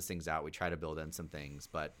put some of those things out, we try to build in some things,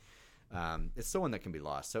 but it's still one that can be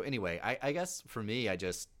lost. So anyway, I guess for me, it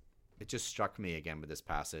just struck me again with this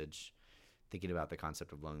passage, thinking about the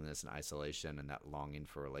concept of loneliness and isolation and that longing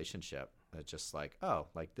for relationship. It's just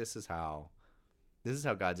this is how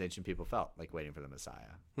God's ancient people felt, waiting for the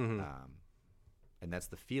Messiah. And that's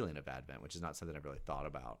the feeling of Advent, which is not something I've really thought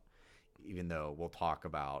about, even though we'll talk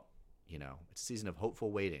about, it's a season of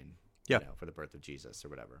hopeful waiting, for the birth of Jesus or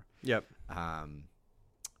whatever. Yep.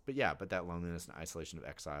 But that loneliness and isolation of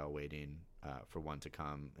exile, waiting for one to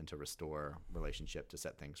come and to restore relationship, to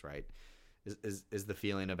set things right, is the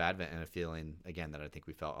feeling of Advent, and a feeling, again, that I think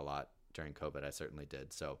we felt a lot during COVID. I certainly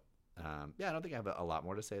did. So, I don't think I have a lot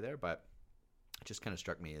more to say there, but it just kind of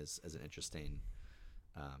struck me as an interesting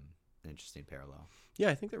parallel. Yeah,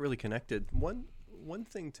 I think that really connected. One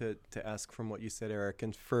thing to ask from what you said, Eric,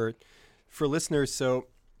 and for listeners, so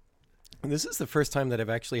And this is the first time that I've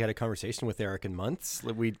actually had a conversation with Eric in months.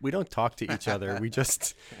 We don't talk to each other. We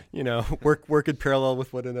just, work in parallel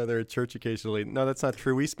with one another at church occasionally. No, that's not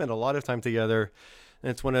true. We spend a lot of time together,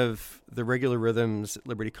 and it's one of the regular rhythms at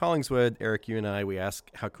Liberty Collingswood. Eric, you and I, we ask,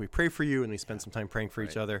 how can we pray for you? And we spend some time praying for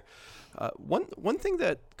each other. One thing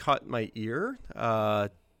that caught my ear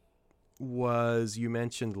was you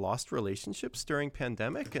mentioned lost relationships during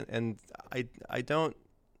pandemic, and I don't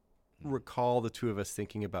recall the two of us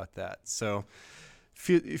thinking about that. So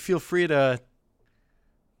feel free to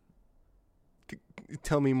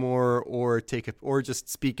tell me more, or or just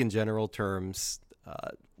speak in general terms.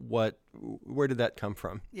 Where did that come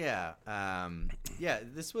from? Yeah.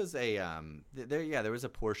 This was there was a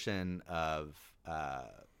portion of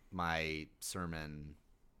my sermon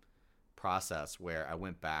process where I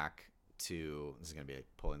went back to, this is going to be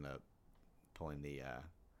pulling the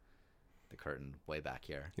curtain way back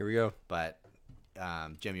here. Here we go. But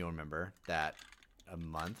Jim, you'll remember that a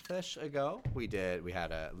month-ish ago we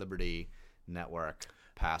had a Liberty Network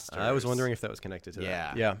pastors. I was wondering if that was connected to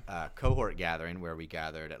that. Yeah. Cohort gathering where we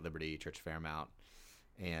gathered at Liberty Church Fairmount,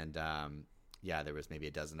 and there was maybe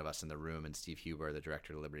a dozen of us in the room, and Steve Huber, the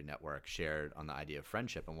director of Liberty Network, shared on the idea of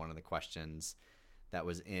friendship. And one of the questions that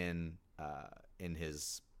was in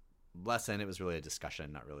his lesson, it was really a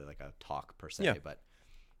discussion, not really like a talk per se, but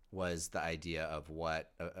was the idea of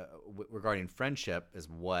what regarding friendship is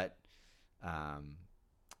what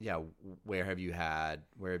where have you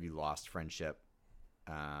lost friendship,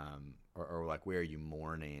 or like where are you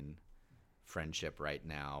mourning friendship right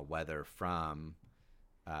now, whether from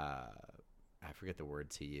I forget the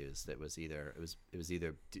words he used. It was either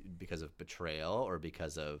because of betrayal or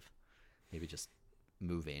because of maybe just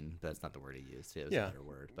moving. That's not the word he used. It was a better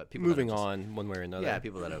word. But people moving on one way or another. Yeah,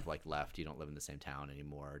 people that have like left. You don't live in the same town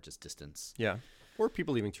anymore. Just distance. Yeah, or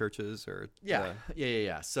people leaving churches, or yeah.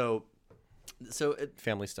 So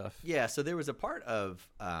family stuff. Yeah. So there was a part of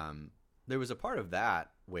that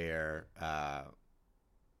where at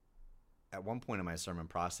one point in my sermon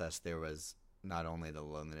process there was not only the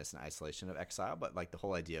loneliness and isolation of exile, but like the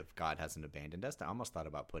whole idea of God hasn't abandoned us. I almost thought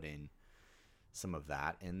about putting some of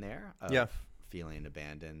that in there. Feeling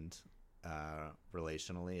abandoned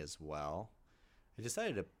relationally as well. I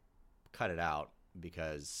decided to cut it out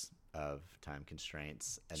because of time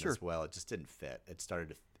constraints, and as well, it just didn't fit.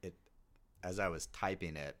 As I was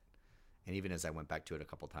typing it, and even as I went back to it a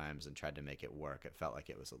couple times and tried to make it work, it felt like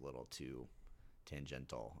it was a little too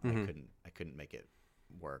tangential. Mm-hmm. I couldn't make it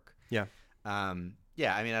work. Yeah. I mean,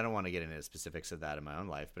 I don't want to get into the specifics of that in my own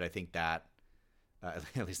life, but I think that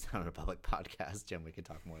at least not on a public podcast, Jim, we can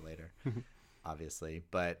talk more later. Obviously,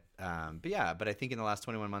 but I think in the last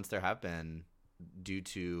 21 months there have been, due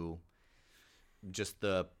to just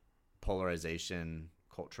the polarization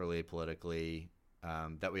culturally, politically,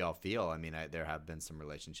 that we all feel. I mean, there have been some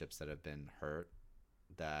relationships that have been hurt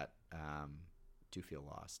that do feel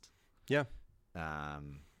lost. Yeah.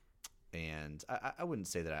 And I wouldn't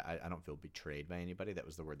say that I don't feel betrayed by anybody. That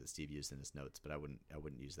was the word that Steve used in his notes, but I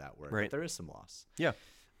wouldn't use that word. Right. But there is some loss. Yeah.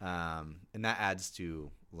 And that adds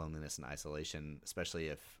to loneliness and isolation, especially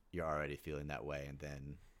if you're already feeling that way, and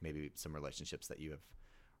then maybe some relationships that you have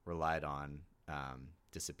relied on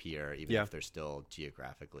disappear, even if they're still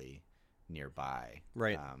geographically nearby.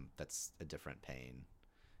 Right. That's a different pain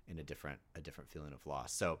and a different feeling of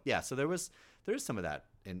loss. So there is some of that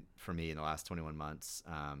for me in the last 21 months,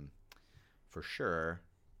 for sure.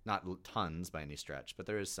 Not tons by any stretch, but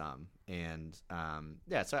there is some. And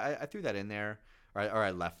so I threw that in there. Or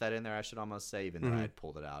I left that in there, I should almost say, even though I had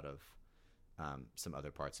pulled it out of some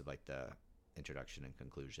other parts of like the introduction and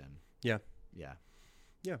conclusion. Yeah. Yeah.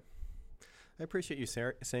 Yeah. I appreciate you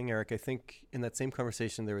saying, Eric. I think in that same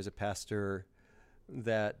conversation, there was a pastor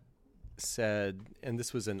that said, and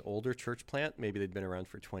this was an older church plant, maybe they'd been around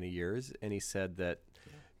for 20 years, and he said that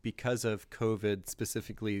because of COVID,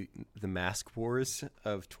 specifically the mask wars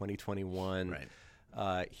of 2021,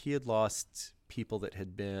 he had lost people that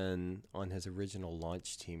had been on his original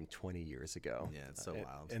launch team 20 years ago. Yeah, it's so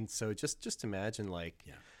wild. And so just imagine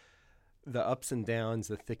the ups and downs,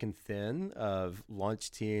 the thick and thin of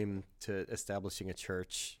launch team to establishing a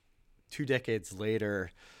church. 2 decades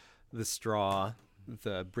later,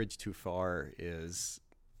 the bridge too far is,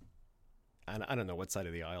 I don't know what side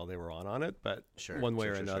of the aisle they were on it, but one way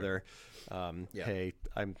or another, hey,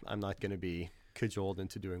 I'm not going to be cajoled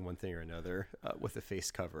into doing one thing or another with a face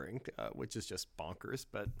covering, which is just bonkers.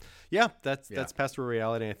 But that's pastoral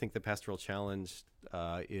reality. I think the pastoral challenge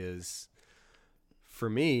is, for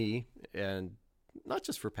me, and not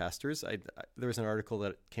just for pastors. There was an article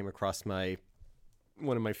that came across my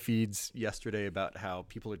one of my feeds yesterday about how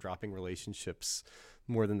people are dropping relationships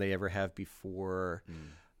more than they ever have before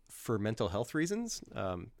for mental health reasons.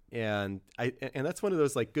 And that's one of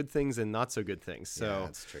those like good things and not so good things. So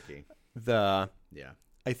it's tricky.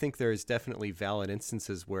 I think there's definitely valid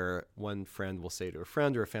instances where one friend will say to a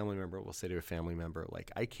friend or a family member will say to a family member,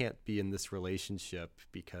 like, I can't be in this relationship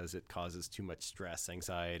because it causes too much stress,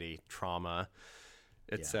 anxiety, trauma,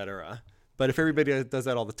 etc. But if everybody does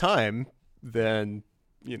that all the time, then,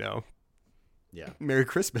 Merry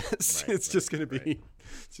Christmas. It's just going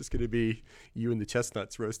to be you and the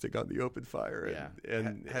chestnuts roasting on the open fire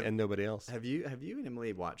and nobody else. Have you and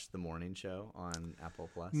Emily watched The Morning Show on Apple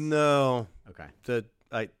Plus? No. Okay.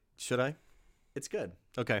 Should I? It's good.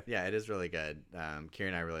 Okay. Yeah, it is really good. Kiri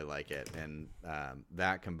and I really like it, and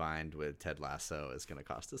that combined with Ted Lasso is going to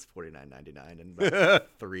cost us $49.99 in about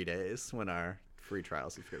 3 days when our free trial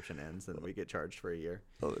subscription ends, and we get charged for a year.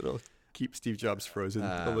 Oh, it'll keep Steve Jobs frozen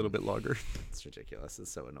a little bit longer. It's ridiculous.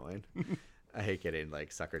 It's so annoying. I hate getting like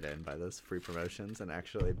suckered in by those free promotions and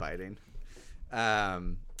actually biting.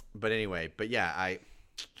 But anyway, I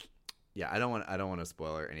don't want to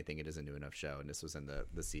spoil or anything. It is a new enough show, and this was in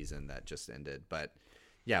the season that just ended. But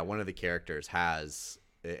yeah, one of the characters has,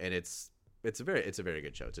 and it's a very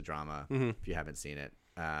good show. It's a drama if you haven't seen it.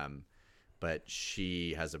 But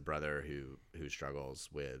she has a brother who struggles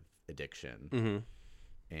with addiction,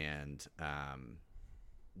 and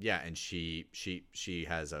and she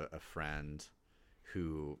has a friend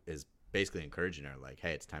who is basically encouraging her, like,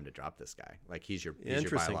 hey, it's time to drop this guy. Like, he's your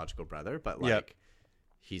biological brother, but like.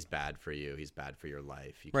 He's bad for you. He's bad for your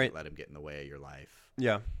life. You can't let him get in the way of your life.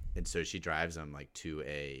 Yeah. And so she drives him like to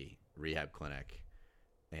a rehab clinic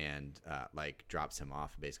and like drops him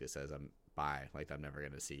off and basically says, bye. Like, I'm never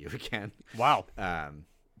going to see you again. Wow.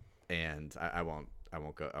 And I won't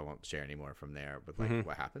share any more from there with like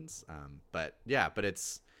what happens. But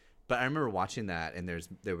I remember watching that, and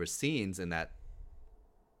there were scenes in that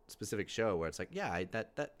specific show where it's like,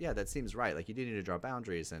 that seems right. Like, you do need to draw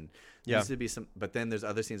boundaries, and there needs to be some. But then there's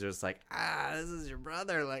other scenes where it's like, this is your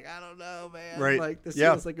brother. Like, I don't know, man. Right. Like, this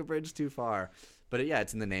feels like a bridge too far. But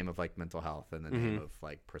it's in the name of like mental health and the name of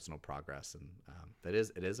like personal progress, and it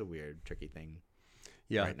is a weird, tricky thing.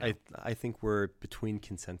 Yeah, right I think we're between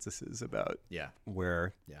consensuses about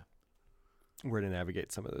where to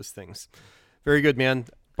navigate some of those things. Very good, man.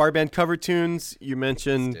 Bar band cover tunes. You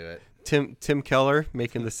mentioned. Let's do it. Tim Keller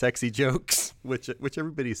making the sexy jokes, which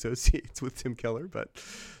everybody associates with Tim Keller, but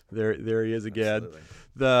there he is again.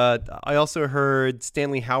 Absolutely. I also heard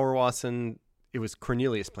Stanley Hauerwassen. It was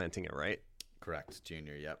Cornelius planting it, right? Correct,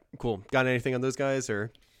 Junior. Yep. Cool. Got anything on those guys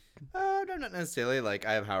or? No, not necessarily. Like,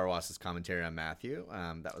 I have Hauerwassen's commentary on Matthew.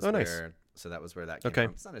 That was nice. So that was where that came from.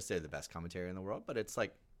 It's not necessarily the best commentary in the world, but it's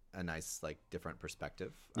like a nice, like, different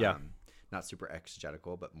perspective. Yeah. Not super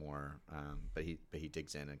exegetical, but more. But he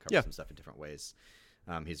digs in and covers some stuff in different ways.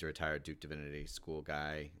 He's a retired Duke Divinity School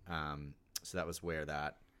guy. So that was where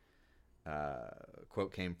that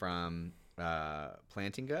quote came from.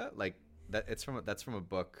 Plantinga, like that. That's from a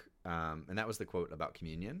book. And that was the quote about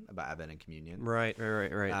communion, about Advent and communion. Right.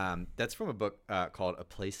 That's from a book called A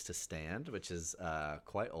Place to Stand, which is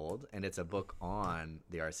quite old, and it's a book on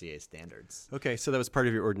the RCA standards. Okay, so that was part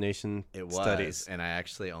of your ordination studies. And I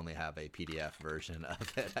actually only have a PDF version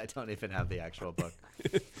of it. I don't even have the actual book.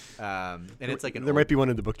 And it's like might be one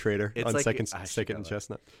in the book trader on like, Second and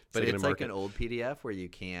Chestnut. But it's like an old PDF where you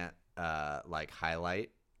can't like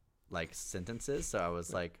highlight like sentences, so I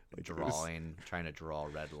was like trying to draw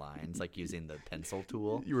red lines, like using the pencil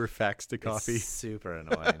tool. You were faxed to copy. It's super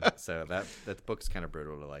annoying. So that book's kind of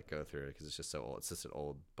brutal to like go through because it's just so old. It's just an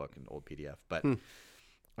old book, an old PDF, but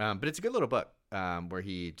it's a good little book where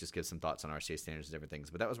he just gives some thoughts on RCA standards and different things.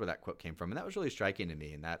 But that was where that quote came from, and that was really striking to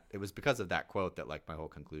me. And that it was because of that quote that like my whole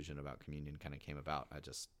conclusion about communion kind of came about. I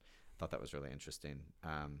just thought that was really interesting.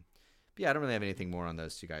 But I don't really have anything more on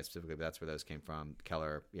those two guys specifically, but that's where those came from.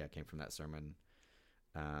 Keller, came from that sermon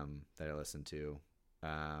that I listened to.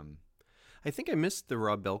 I think I missed the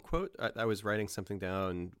Rob Bell quote. I was writing something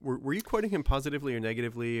down. Were you quoting him positively or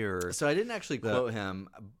negatively? Or so I didn't actually quote him.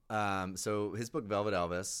 So his book Velvet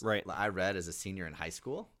Elvis, right? I read as a senior in high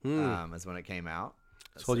school. Is when it came out.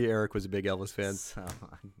 I told you Eric was a big Elvis fan. So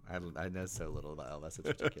I know so little about Elvis.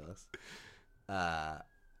 It's ridiculous.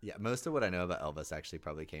 Most of what I know about Elvis actually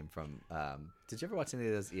probably came from. Did you ever watch any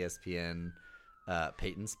of those ESPN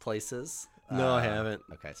Peyton's Places? No, I haven't.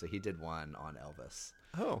 Okay, so he did one on Elvis.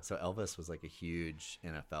 Oh. So Elvis was like a huge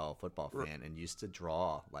NFL football fan and used to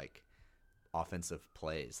draw like offensive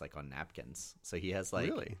plays like on napkins. So he has like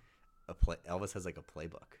really? Elvis has like a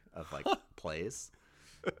playbook of like plays.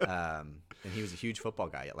 And he was a huge football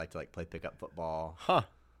guy. He liked to like play pickup football. Huh.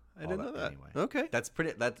 I all didn't know that. Anyway, Okay.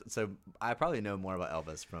 So I probably know more about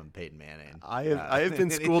Elvis from Peyton Manning. I have been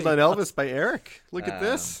schooled on Elvis by Eric. Look at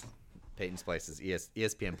this. Peyton's Place is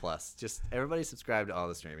ESPN Plus. Just everybody subscribe to all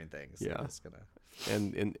the streaming things. Yeah. I'm just gonna...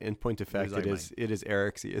 And in point of fact, like it is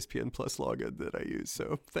Eric's ESPN Plus login that I use.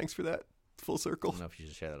 So thanks for that. Full circle. I don't know if you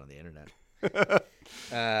should share that on the internet.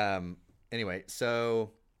 Anyway,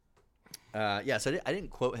 so I didn't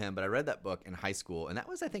quote him, but I read that book in high school, and that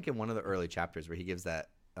was, I think, in one of the early chapters where he gives that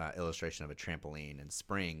illustration of a trampoline and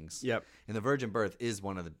springs. Yep. And the virgin birth is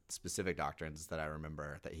one of the specific doctrines that I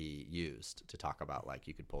remember that he used to talk about, like,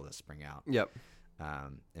 you could pull this spring out. Yep.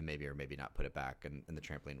 And maybe or maybe not put it back, and the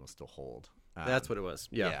trampoline will still hold. That's what it was.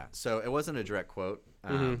 Yeah. So it wasn't a direct quote.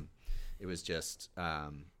 It was just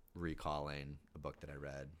recalling a book that I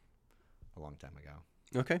read a long time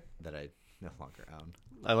ago Okay. that I no longer own.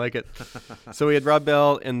 I like it. So we had Rob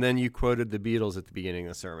Bell, and then you quoted the Beatles at the beginning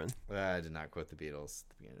of the sermon. I did not quote the Beatles at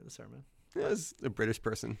the beginning of the sermon. As a British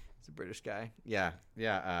person. He's a British guy. Yeah.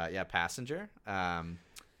 Passenger.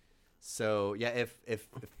 So yeah, if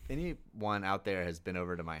anyone out there has been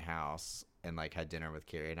over to my house and like had dinner with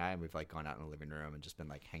Carrie and I, and we've like gone out in the living room and just been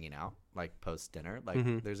like hanging out like post dinner,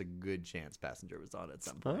 like there's a good chance Passenger was on at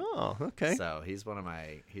some point. Oh, okay. So he's one of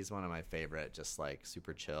my favorite, just like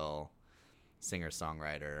super chill singer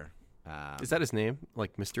songwriter. Is that his name?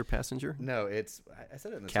 Like Mr. Passenger? No, it's I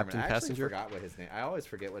said it in the Captain sermon. I actually Passenger? forgot what his name. I always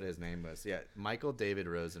forget what his name was. Yeah, Michael David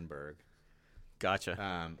Rosenberg.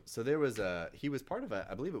 Gotcha. So he was part of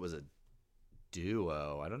I believe it was a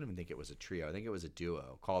duo. I don't even think it was a trio. I think it was a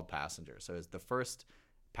duo called Passenger. So it's the first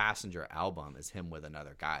Passenger album is him with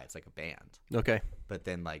another guy. It's like a band. Okay. But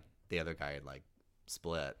then like the other guy had like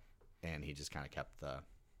split, and he just kind of kept the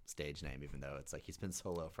stage name, even though it's like he's been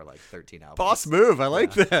solo for like 13 albums. Boss move. I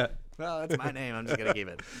like that. Well, that's my name. I'm just gonna keep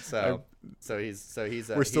it. So he's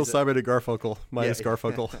We're still Simon and Garfunkel minus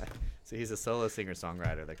Garfunkel. So he's a solo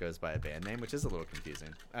singer-songwriter that goes by a band name, which is a little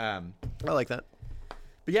confusing. I like that.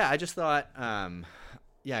 But yeah, I just thought,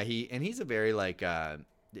 he's a very like,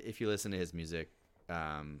 if you listen to his music, he's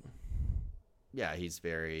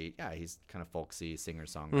kind of folksy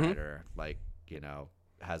singer-songwriter, like, you know,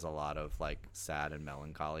 has a lot of like sad and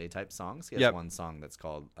melancholy type songs. He has one song that's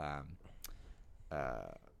called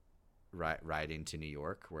Riding to New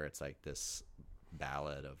York, where it's like this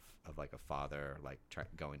ballad of like a father like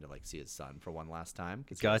going to like see his son for one last time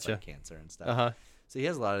because he has like cancer and stuff. So he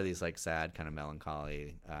has a lot of these like sad kind of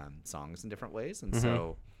melancholy songs in different ways, and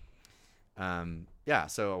so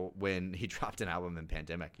when he dropped an album in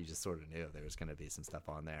pandemic, you just sort of knew there was going to be some stuff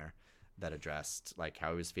on there that addressed like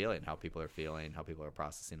how he was feeling, how people are feeling, how people are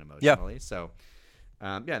processing emotionally. So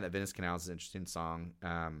that Venice Canals is an interesting song.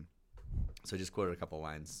 So I just quoted a couple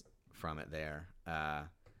lines from it there,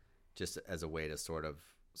 just as a way to sort of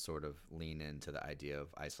lean into the idea of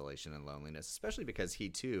isolation and loneliness, especially because he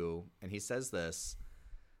too, and he says this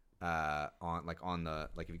on the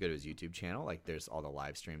if you go to his YouTube channel, like there's all the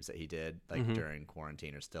live streams that he did like during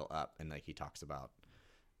quarantine are still up, and like he talks about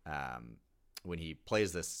when he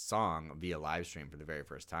plays this song via live stream for the very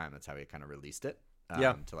first time, that's how he kind of released it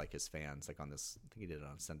to like his fans, like on this, I think he did it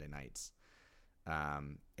on Sunday nights.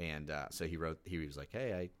 So he was like,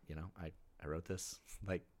 hey, I wrote this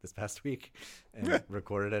like this past week and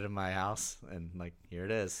recorded it in my house, and like here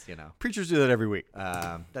it is, you know. Preachers do that every week.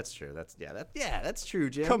 That's true. That's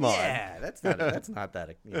true, Jim. Come on. Yeah, that's not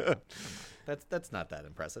that. You know, that's not that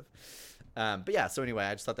impressive. But yeah. So anyway,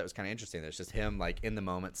 I just thought that was kind of interesting. There's just him like in the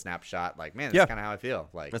moment snapshot. Like, man, that's kind of how I feel.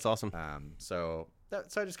 Like that's awesome. So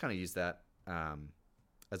I just kind of used that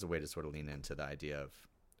as a way to sort of lean into the idea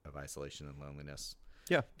of isolation and loneliness.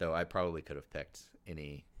 Yeah. Though I probably could have picked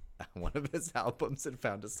any one of his albums and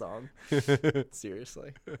found a song.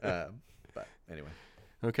 Seriously. But anyway.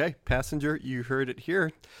 Okay, Passenger, you heard it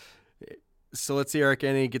here. So let's see, Eric,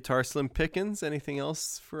 any Guitar Slim Pickens? Anything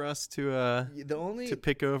else for us to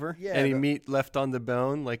pick over? Yeah, any meat left on the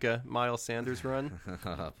bone, like a Miles Sanders run?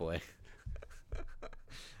 Oh, boy.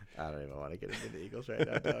 I don't even want to get into the Eagles right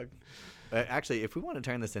now, Doug. Actually, if we want to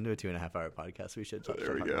turn this into a 2.5-hour podcast, we should talk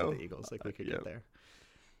about the Eagles. Like we could get there.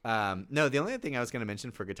 No, the only thing I was going to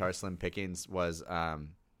mention for Guitar Slim Pickens was,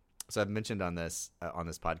 so I've mentioned on this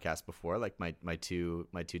podcast before, like my two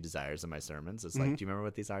desires in my sermons is like, do you remember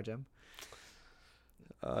what these are, Jim?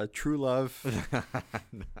 True love.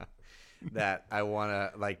 No. That I want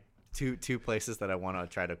to like two places that I want to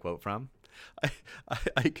try to quote from.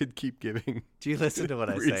 I could keep giving. Do you listen to what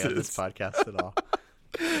I say on this podcast at all?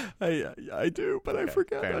 I do, but okay, I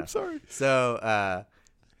forgot. I'm sorry. So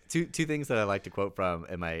two things that I like to quote from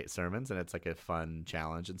in my sermons, and it's like a fun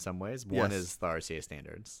challenge in some ways. One is the RCA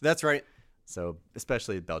standards. That's right. So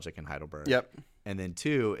especially Belgic and Heidelberg. Yep. And then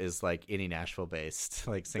 2 is like any Nashville-based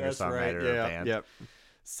like singer-songwriter right. Yeah, band. Yep.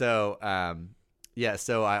 So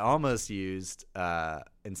so I almost used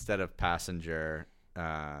instead of Passenger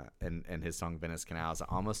and his song Venice Canals, I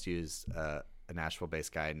almost used a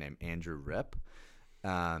Nashville-based guy named Andrew Ripp.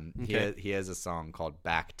 He has a song called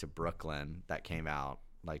Back to Brooklyn that came out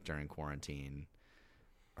like during quarantine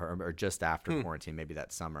or just after quarantine, maybe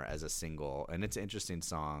that summer, as a single. And it's an interesting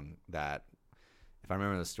song that, if I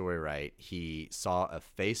remember the story right, he saw a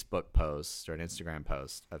Facebook post or an Instagram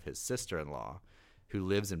post of his sister-in-law who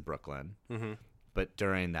lives in Brooklyn. Mm-hmm. But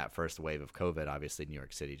during that first wave of COVID, obviously New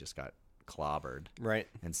York City just got clobbered. Right.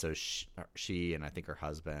 And so she and I think her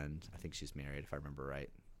husband, I think she's married if I remember right,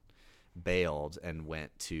 bailed and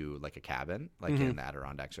went to like a cabin like in the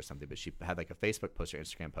Adirondacks or something. But she had like a Facebook post or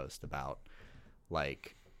Instagram post about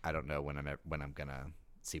like, I don't know when I'm gonna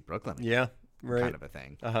see Brooklyn again, Yeah. Right. kind of a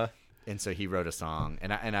thing. Uh-huh. And so he wrote a song,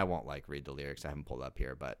 and I won't like read the lyrics. I haven't pulled up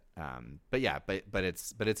here, but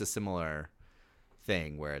it's a similar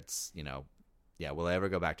thing where it's, you know, yeah, will I ever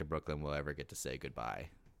go back to Brooklyn? Will I ever get to say goodbye?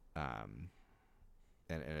 And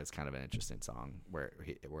it's kind of an interesting song where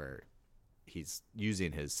he's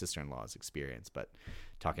using his sister-in-law's experience, but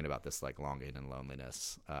talking about this like longing and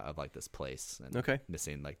loneliness of like this place and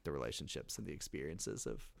missing like the relationships and the experiences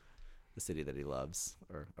of the city that he loves,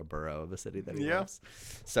 or a borough of a city that he loves.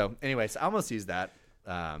 So anyways, I almost used that,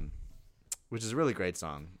 which is a really great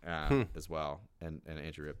song as well. And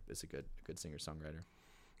Andrew Ripp is a good singer-songwriter.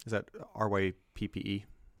 Is that RYPPE?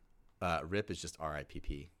 Rip is just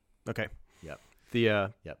RIPP. Okay. Yep.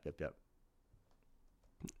 The Yep.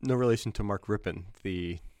 no relation to Mark Rippon,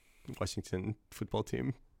 the Washington football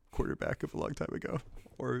team quarterback of a long time ago,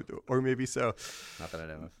 or maybe so. Not that I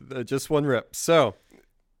know of. Just one rip. So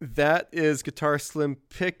that is Guitar Slim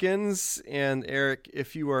Pickens. And Eric,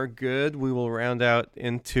 if you are good, we will round out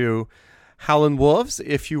into Howlin' Wolves.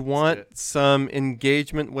 If you want some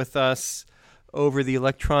engagement with us over the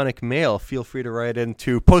electronic mail, feel free to write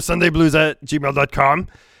into postsundayblues@gmail.com.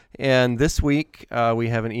 And this week, we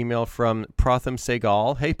have an email from Pratham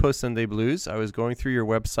Segal. Hey, Post Sunday Blues. I was going through your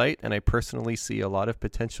website, and I personally see a lot of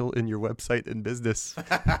potential in your website and business.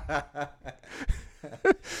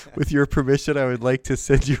 With your permission, I would like to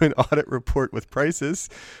send you an audit report with prices,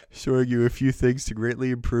 showing you a few things to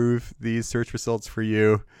greatly improve these search results for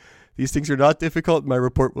you. These things are not difficult. My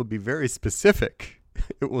report will be very specific.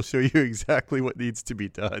 It will show you exactly what needs to be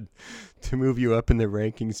done to move you up in the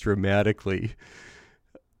rankings dramatically.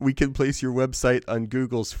 We can place your website on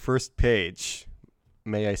Google's first page.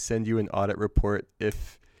 May I send you an audit report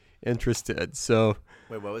if interested? So,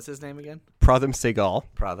 wait, what was his name again? Pratham Segal.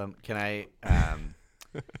 Pratham, can I,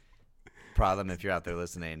 Pratham, if you're out there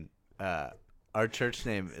listening, our church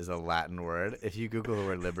name is a Latin word. If you Google the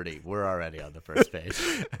word liberty, we're already on the first page.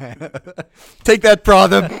 Take that,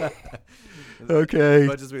 Pratham. Okay. As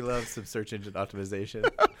much as we love some search engine optimization,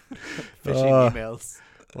 phishing emails.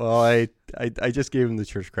 Well, I just gave him the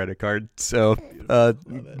church credit card. So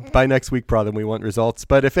by next week, Pratham, we want results.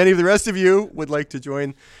 But if any of the rest of you would like to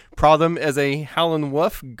join Pratham as a Howlin'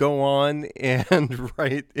 Wolf, go on and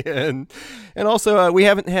write in. And also, we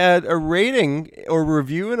haven't had a rating or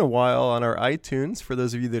review in a while on our iTunes. For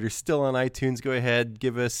those of you that are still on iTunes, go ahead,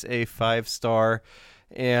 give us a 5-star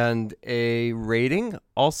and a rating.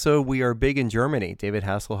 Also, we are big in Germany. David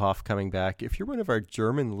Hasselhoff coming back. If you're one of our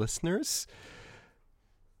German listeners,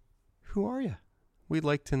 who are you? We'd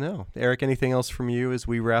like to know. Eric, anything else from you as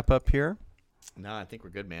we wrap up here? No, I think we're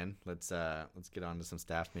good, man. Let's get on to some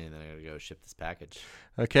staff meeting, then I gotta go ship this package.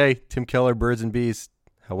 Okay, Tim Keller, Birds and Bees.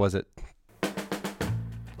 How was it?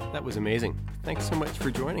 That was amazing. Thanks so much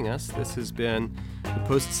for joining us. This has been the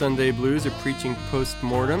Post Sunday Blues, a preaching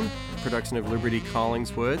post-mortem production of Liberty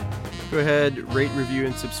Collingswood. Go ahead, rate, review,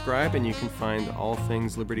 and subscribe, and you can find all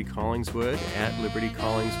things Liberty Collingswood at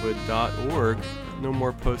libertycollingswood.org. No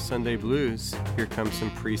more Post Sunday Blues. Here comes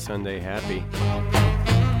some pre-Sunday happy.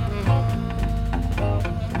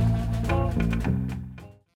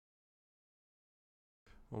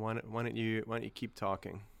 Well, why don't you keep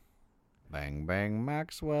talking? Bang, bang,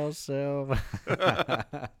 Maxwell Silva.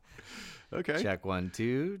 Okay. Check 1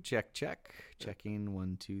 2. Check. Checking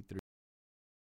 1 2 3.